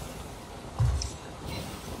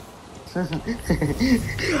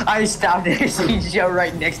 I stopped and I see Joe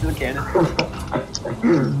right next to the cannon.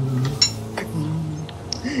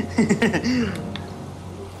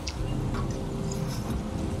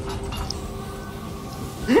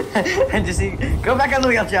 And just see, go back on the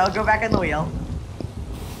wheel, Joe. Go back on the wheel.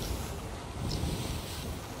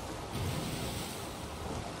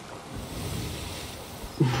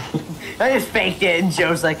 I just faked it, and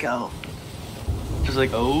Joe's like, oh. Joe's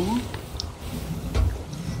like, oh.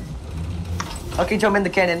 Okay, Joe, I'm in the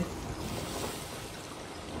cannon.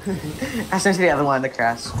 I sent to the other one in the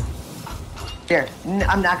crash. Here,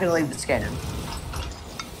 I'm not gonna leave this cannon.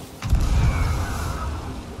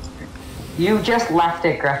 You just left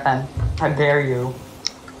it, Griffin. How dare you?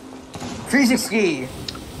 360!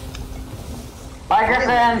 Bye,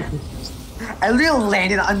 Griffin! I literally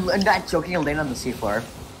landed on, I'm not joking, I landed on the seafloor.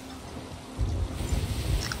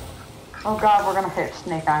 Oh god, we're gonna hit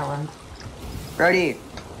Snake Island. Brody,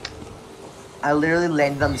 I literally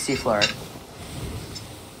landed on the seafloor.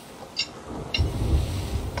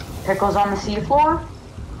 Pickles on the seafloor?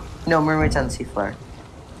 No, mermaids on the seafloor.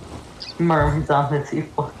 Mermaids on the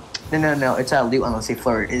seafloor. No, it's loot on the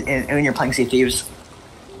seafloor, and when you're playing Sea of Thieves.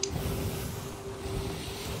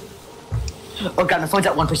 Oh god, my phone's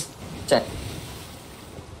at 1%.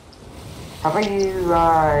 How about you,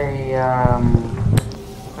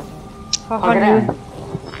 How it in.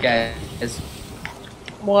 Guys.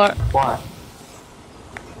 What? What?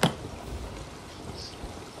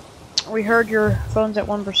 We heard your phone's at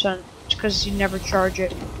 1%. It's because you never charge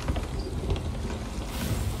it.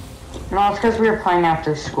 No, it's because we were playing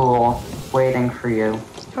after school, waiting for you.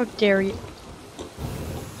 How dare you?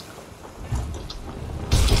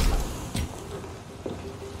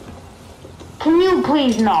 Can you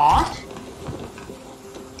please not?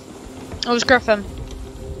 It was Griffin.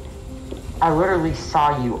 I literally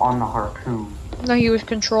saw you on the harpoon. No, he was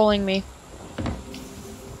controlling me.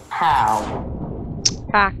 How?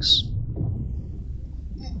 Hacks.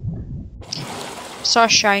 Saw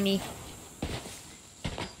shiny.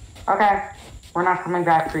 Okay, we're not coming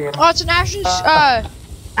back for you. Oh, it's an Ashton's,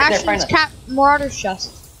 Ashton's cat Marauder's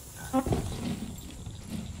chest.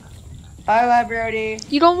 Bye, Brody.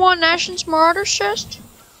 You don't want an Ashton's Marauder's chest?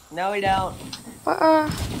 No, we don't.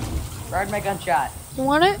 Ride my gunshot. You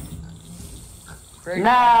want it? Brody.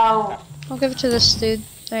 No! I'll give it to this dude.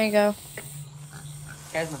 There you go.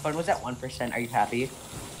 Guys, my phone was at 1%. Are you happy?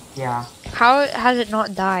 Yeah. How has it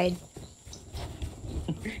not died?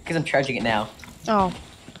 Because I'm charging it now. Oh.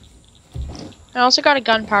 I also got a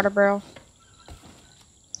gunpowder barrel.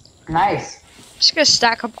 Nice. Just gonna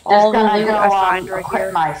stack up all the loot I find right equip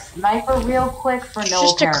here. my sniper real quick for no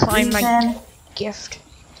Just to apparent climb reason. my gift.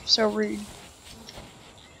 So rude.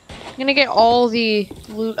 I'm gonna get all the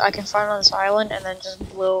loot I can find on this island and then just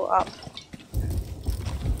blow up.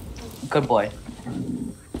 Good boy.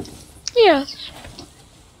 Yes.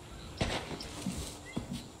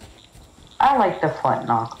 I like the flint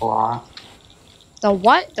knock block. The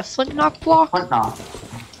what? The flint knock block? Flint knock.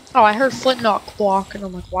 Oh, I heard flint knock block and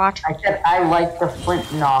I'm like, what? I said I like the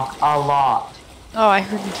flint knock a lot. Oh, I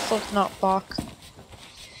heard flint knock block.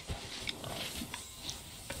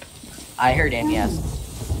 I heard him, yes.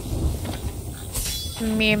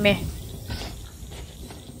 Me.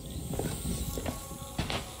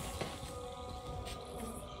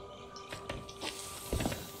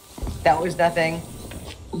 That was nothing.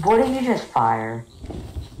 What did you just fire?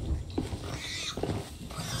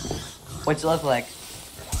 What's it look like?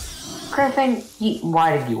 Griffin,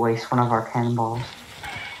 why did you waste one of our cannonballs?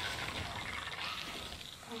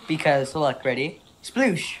 Because, look, ready?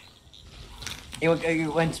 Sploosh! It went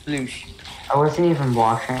sploosh. I wasn't even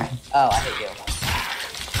watching. Oh, I hate you.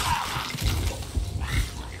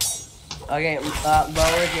 Okay, lower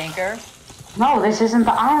the anchor. No, this isn't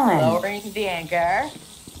the island. Lowering the anchor.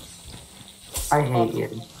 I hate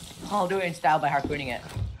you. I'll do it in style by harpooning it.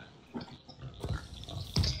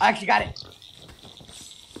 I actually got it.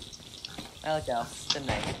 I let go. It's a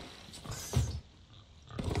nice.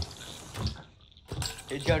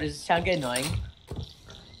 Joe, does it sound good annoying?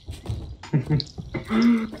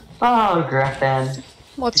 Oh, Griffin.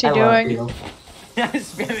 What's he I love doing? you.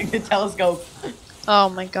 Spamming the telescope. Oh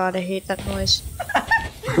my god, I hate that noise.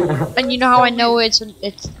 And you know how I know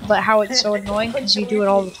but how it's so annoying? Because you do it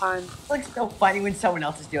all the time. It's like so funny when someone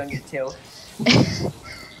else is doing it too.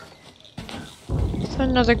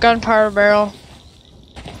 Another gunpowder barrel.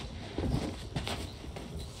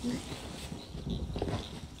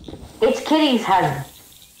 Its kitty's head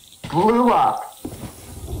blew up.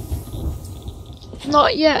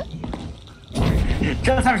 Not yet.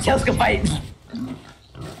 Joe's having a telescope fight.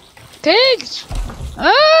 Pigs!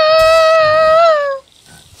 Ah!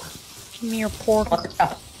 Give me your pork.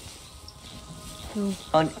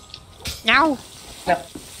 Oh, Now! no.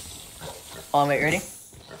 Oh, wait, ready?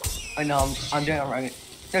 Oh no, I'm doing it wrong.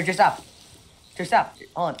 No, just stop. Just stop.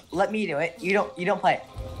 Hold on. Let me do it. You don't play it.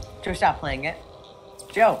 Joe, stop playing it.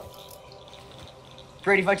 Joe.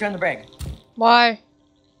 Brady, vote you on the break. Why?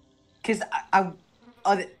 Cause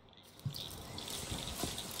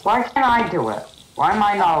Why can't I do it? Why am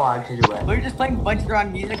I not allowed to do it? we were just playing a bunch of the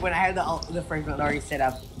wrong music when I had the first one already set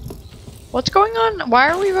up. What's going on? Why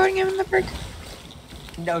are we voting him in the break?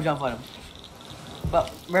 No, don't vote him.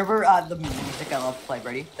 But remember the music I love to play,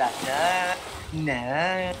 Brady? That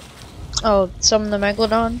nah. Oh, some of the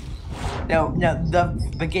Megalodon? No,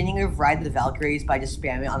 the beginning of Ride the Valkyries by just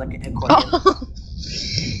spamming on the accordion.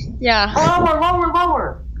 Yeah.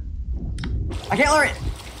 Lower! I can't lower it.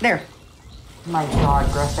 There. My God,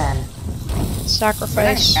 Griffin.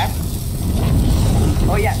 Sacrifice.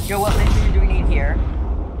 Oh yeah, Joe, what mission do we need here?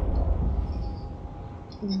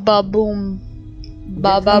 Ba-boom. We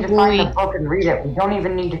just need to find the Ba-ba-booey. book and read it. We don't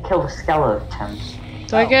even need to kill the skeletons.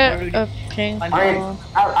 Do I get a pink ball?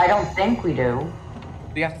 I don't think we do.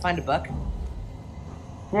 Do we have to find a book?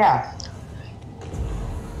 Yeah.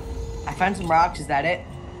 I found some rocks, is that it?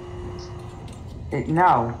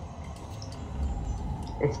 No.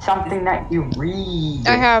 It's something that you read.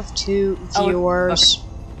 I have 2 Oh, viewers. okay.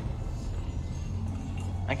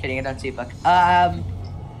 I'm kidding, I don't see a book.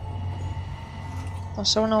 Oh,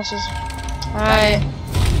 someone else's. Hi.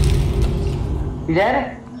 You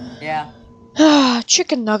did? Yeah,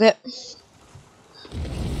 Chicken nugget.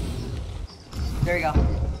 there we go.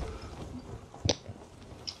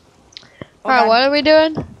 Alright, what are we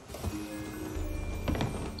doing?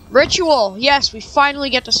 Ritual. Yes, we finally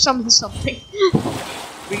get to summon something.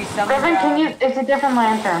 We summoned, Griffin, can you? It's a different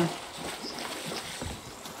lantern.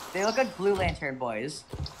 They look like Blue Lantern boys.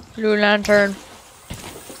 Blue lantern.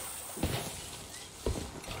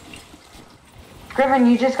 Griffin,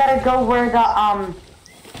 you just gotta go where the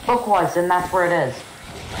book was, and that's where it is.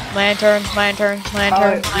 Lantern.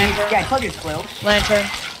 Yeah, I told you it's blue. Lantern.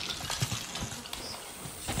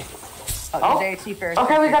 Oh, there, see first.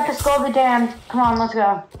 Okay, we got the skull of the damned. Come on, let's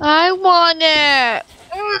go. I want it.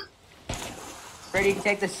 Brady, you can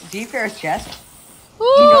take the Seafarer's chest. Ooh.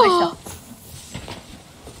 You know they sell.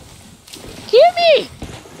 Give me.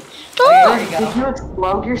 Oh, Oh. there you Did go. you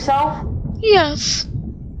explode yourself? Yes.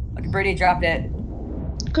 Okay, Brady dropped it.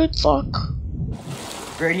 Good luck.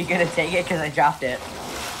 Brady gonna take it because I dropped it.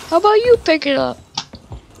 How about you pick it up?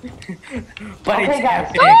 But Okay, it's guys.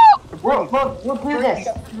 epic. Oh! We'll do You this.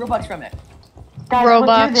 got Robux from it. Guys, Robux.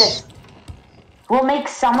 we'll do this. We'll make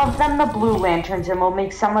some of them the blue lanterns, and we'll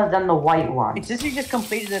make some of them the white ones. It's just we just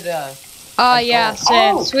completed the. Yeah,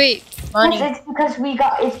 Oh. sweet. Money. Yes, it's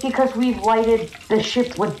because we've lighted the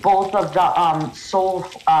ship with both of the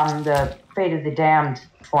the Fate of the Damned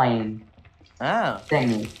flame Oh.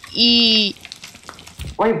 thingy. Eat.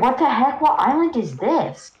 Wait, what the heck? What island is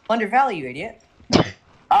this? Plunder Valley, you idiot.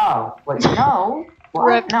 Oh, wait, no. What?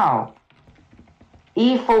 Rip. No.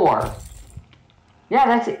 E4. Yeah,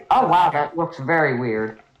 that's it. Oh wow, that looks very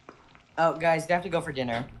weird. Oh, guys, they have to go for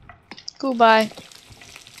dinner. Goodbye.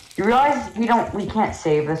 You realize we can't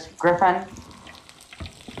save this, Griffin?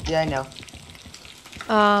 Yeah, I know.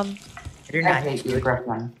 You're I not hate you,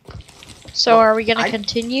 Griffin. So are we gonna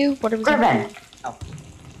continue? What are we gonna Griffin. do? Oh.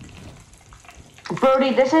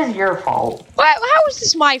 Brody, this is your fault. How is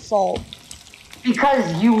this my fault?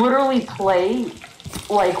 Because you literally play,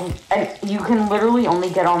 like, you can literally only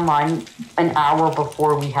get online an hour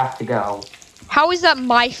before we have to go. How is that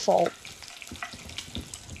my fault?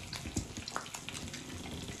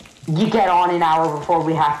 You get on an hour before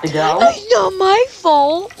we have to go? It's not my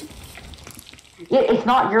fault. It's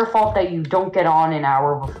not your fault that you don't get on an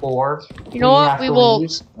hour before. You know what?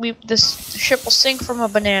 This ship will sink from a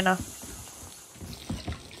banana.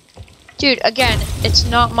 Dude, again, it's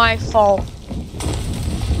not my fault.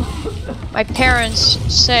 My parents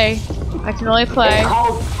say I can only play.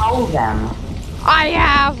 Tell them. I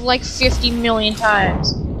have like 50 million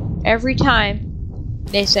times. Every time,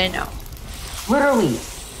 they say no. Literally,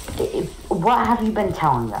 what have you been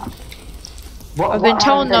telling them? I've been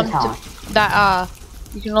telling them that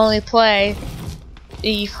you can only play.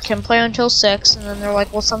 You can play until 6, and then they're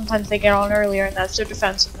like, well, sometimes they get on earlier, and that's their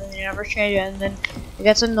defense, and then they never change it, and then it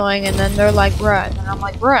gets annoying, and then they're like, bruh, and then I'm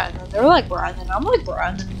like, bruh, and then they're like, bruh, and then I'm like, bruh,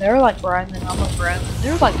 and then they're like, bruh, and then I'm like, bruh, and then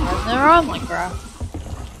they're like, bruh, and then I'm like, bruh.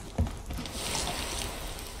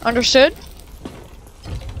 Understood?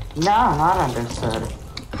 No, not understood.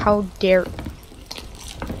 How dare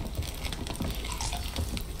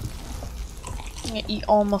I'm gonna eat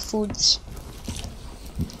all my foods.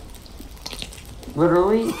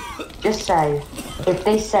 Literally, just say, if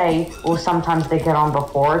they say, well, sometimes they get on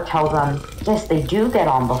before, tell them, yes, they do get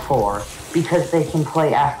on before, because they can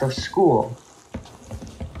play after school.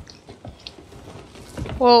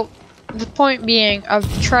 Well, the point being,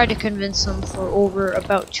 I've tried to convince them for over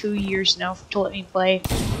about 2 years now to let me play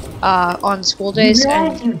on school days. You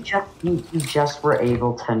realize you just were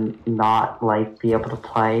able to not, like, be able to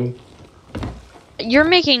play? You're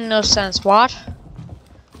making no sense, what?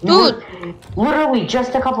 Dude! Literally,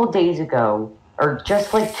 just a couple days ago, or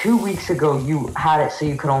just like 2 weeks ago, you had it so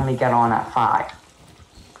you could only get on at 5.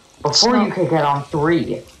 Before you could get on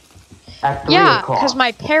 3. At 3 yeah, o'clock. because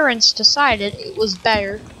my parents decided it was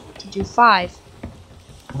better to do 5.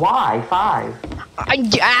 Why 5? I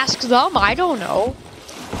asked them, I don't know.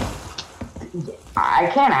 I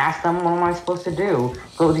can't ask them, what am I supposed to do?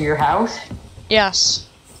 Go to your house? Yes.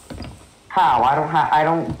 How?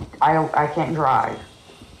 I can't drive.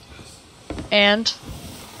 And?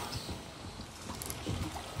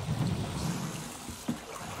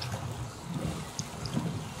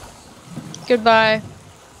 Goodbye.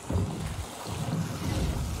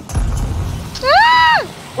 Ah!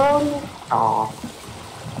 Stop.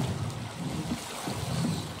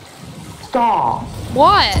 Stop.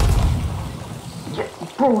 What?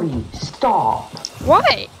 Brody, stop.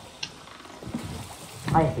 What?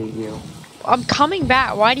 I hate you. I'm coming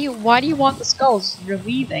back. Why do you want the skulls? You're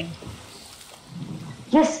leaving.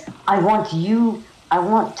 Yes, I want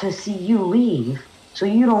to see you leave, so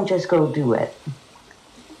you don't just go do it.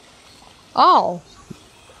 Oh.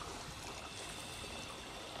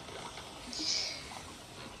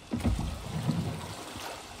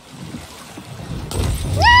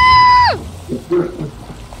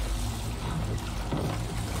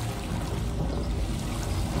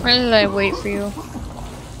 Why did I wait for you?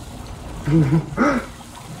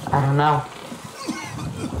 I don't know.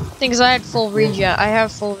 Things I had full regen. I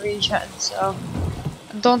have full regen, so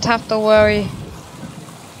I don't have to worry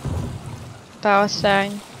about a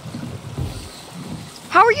thing.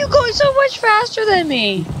 How are you going so much faster than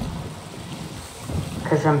me?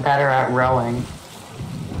 Because I'm better at rowing.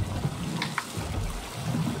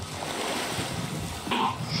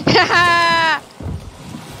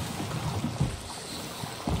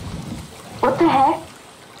 What the heck?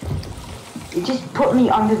 It just put me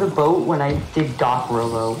under the boat when I did dock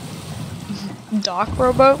rowboat. Dock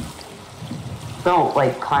rowboat? No,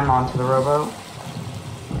 like climb onto the rowboat.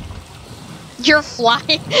 You're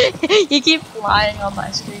flying. You keep flying on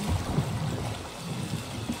my screen.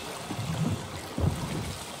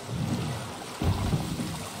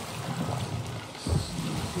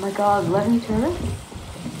 Oh my god, let me turn.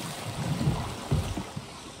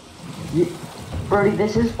 Brody,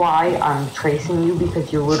 this is why I'm tracing you,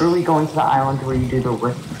 because you're literally going to the island where you do the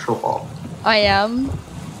rift patrol. I am?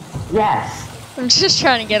 Yes. I'm just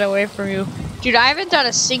trying to get away from you. Dude, I haven't done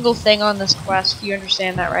a single thing on this quest, you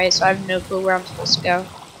understand that, right? So I have no clue where I'm supposed to go.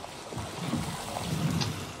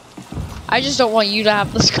 I just don't want you to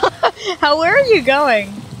have this. Where are you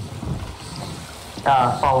going?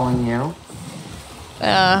 Following you.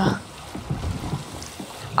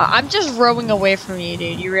 I'm just rowing away from you,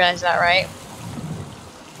 dude. You realize that, right?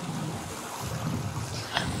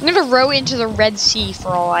 I'm gonna row into the Red Sea for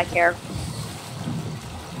all I care.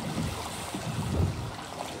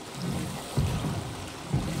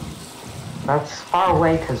 That's far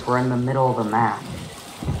away because we're in the middle of the map.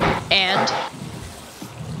 And?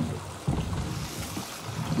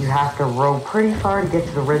 you have to row pretty far to get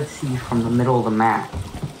to the Red Sea from the middle of the map.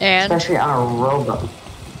 And? Especially on a rowboat.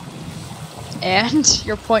 And?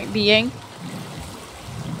 Your point being?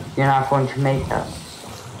 You're not going to make it.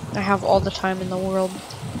 I have all the time in the world.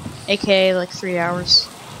 AKA like 3 hours.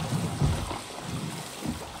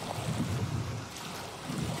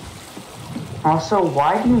 Also,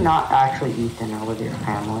 why do you not actually eat dinner with your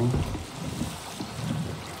family?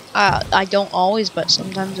 I don't always, but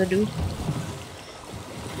sometimes I do.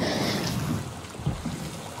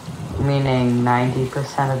 Meaning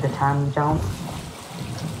 90% of the time you don't?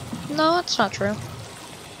 No, that's not true.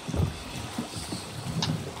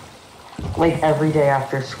 Like every day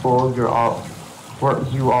after school, you're always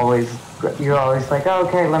like, oh,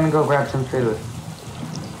 okay, let me go grab some food.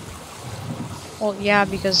 Well, yeah,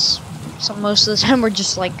 because most of the time we're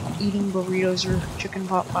just like eating burritos or chicken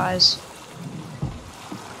pot pies.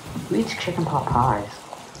 Who eats chicken pot pies?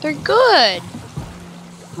 They're good.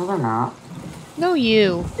 No, they're not. No,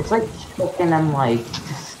 you. It's like chicken and like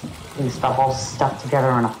and stuff all stuck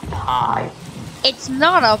together in a pie. It's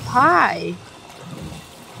not a pie.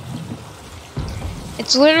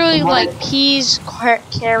 It's literally What? like peas,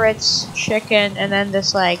 carrots, chicken, and then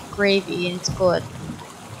this like gravy, and it's good.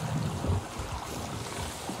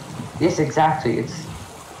 Yes, exactly.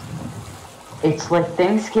 It's like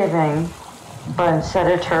Thanksgiving, but instead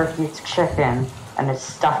of turkey, it's chicken, and it's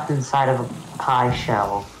stuffed inside of a pie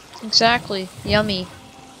shell. Exactly. Yummy.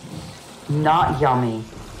 Not yummy.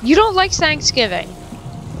 You don't like Thanksgiving.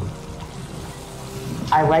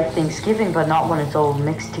 I like Thanksgiving, but not when it's all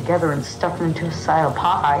mixed together and stuffed into a style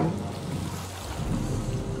pie.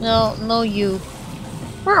 No, you.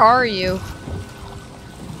 Where are you?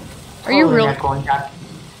 Are you really?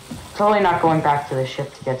 Totally not going back to the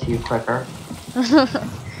ship to get to you quicker.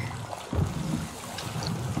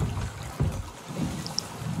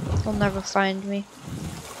 You'll never find me.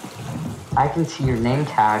 I can see your name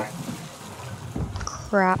tag.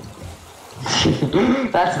 Crap.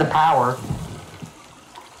 That's the power.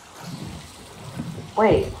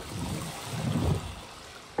 Wait.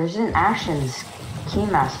 There's an Ashen's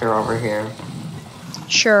Keymaster over here.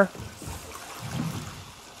 Sure.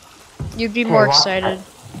 You'd be more excited.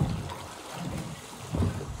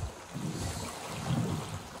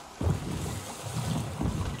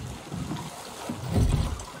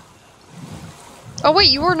 Oh wait,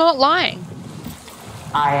 you were not lying.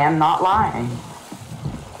 I am not lying.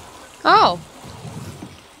 Oh.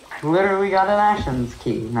 I literally got an Ashen's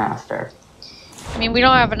Keymaster. I mean, we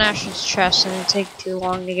don't have an Ashen's chest, and it'd take too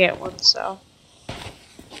long to get one, so.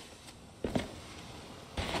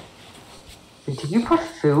 Did you put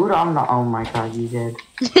food on the? Oh my god, you did.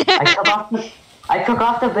 I took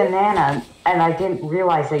off the banana, and I didn't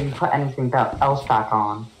realize that you put anything else back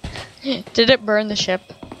on. Did it burn the ship?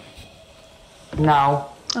 No.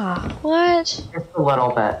 Ah, what? Just a little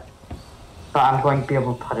bit. But I'm going to be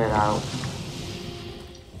able to put it out.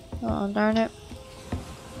 Oh, darn it.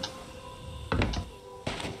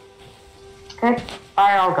 Okay,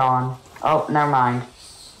 fire all gone. Oh, never mind.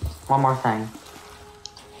 One more thing.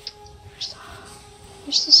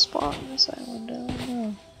 Where's the spot on this island? I don't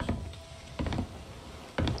know.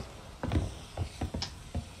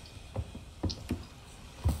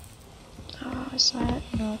 Oh, is that?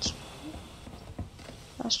 No, it's.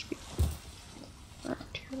 Has to be.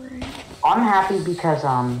 Right. I'm happy because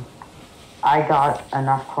I got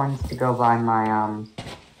enough coins to go buy my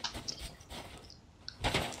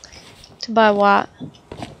To buy what?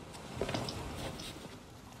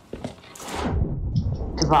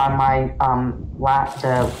 To buy my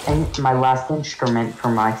my last instrument for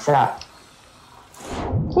my set.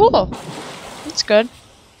 Cool. That's good.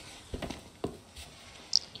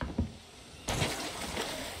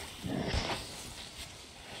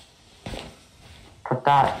 Put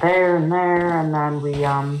that there and there, and then we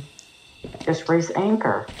just raise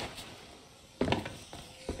anchor.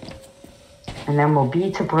 And then we'll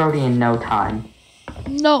be to Brody in no time.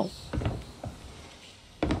 No.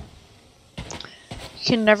 You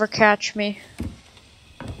can never catch me.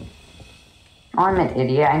 Oh, I'm an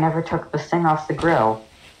idiot. I never took this thing off the grill.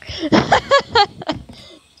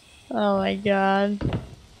 Oh my god.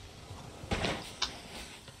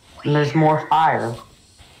 And there's more fire.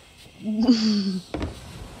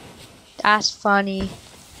 That's funny.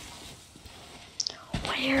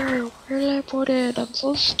 Where did I put it? I'm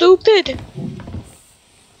so stupid.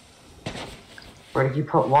 Where did you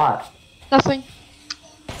put what? Nothing.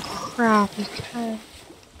 Crap, you can.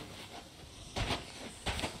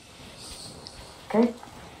 Okay.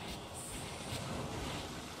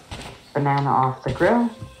 Banana off the grill.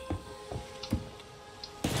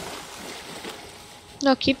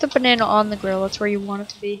 No, keep the banana on the grill. That's where you want it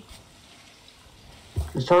to be.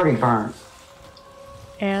 It's already burnt.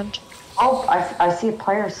 And? Oh, I see a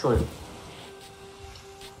player sloop.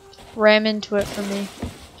 Ram into it for me.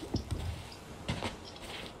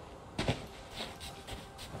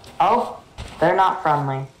 Oh, they're not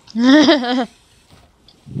friendly.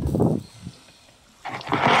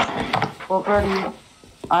 Well, Birdie,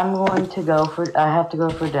 I'm going to go for. I have to go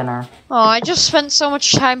for dinner. Oh, I just spent so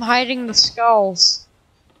much time hiding the skulls.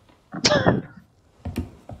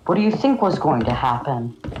 What do you think was going to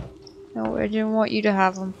happen? No, I didn't want you to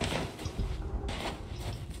have them.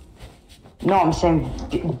 No, I'm saying,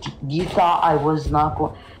 you thought I was not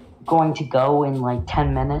going to go in like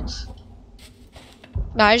 10 minutes?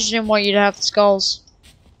 No, I just didn't want you to have the skulls.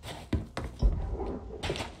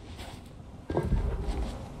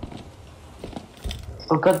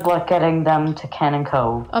 Well, good luck getting them to Cannon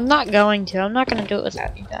Cove. I'm not going to. I'm not going to do it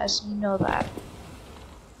without you guys. You know that.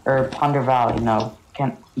 Or Plunder Valley, no.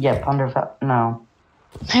 Plunder Valley, no.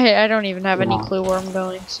 Hey, I don't even have any clue where I'm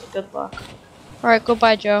going, so good luck. Alright,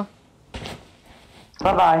 goodbye, Joe.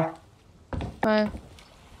 Bye-bye. Bye.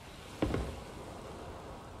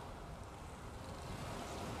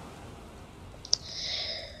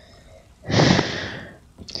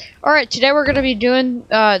 Alright, today we're going to be doing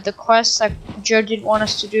the quest that Joe didn't want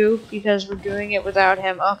us to do because we're doing it without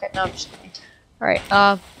him. Okay, no, I'm just kidding. Alright,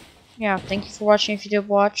 yeah, thank you for watching if you did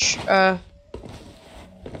watch.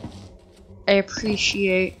 I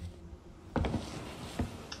appreciate.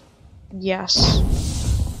 Yes.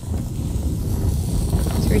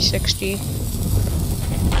 360.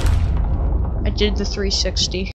 I did the 360.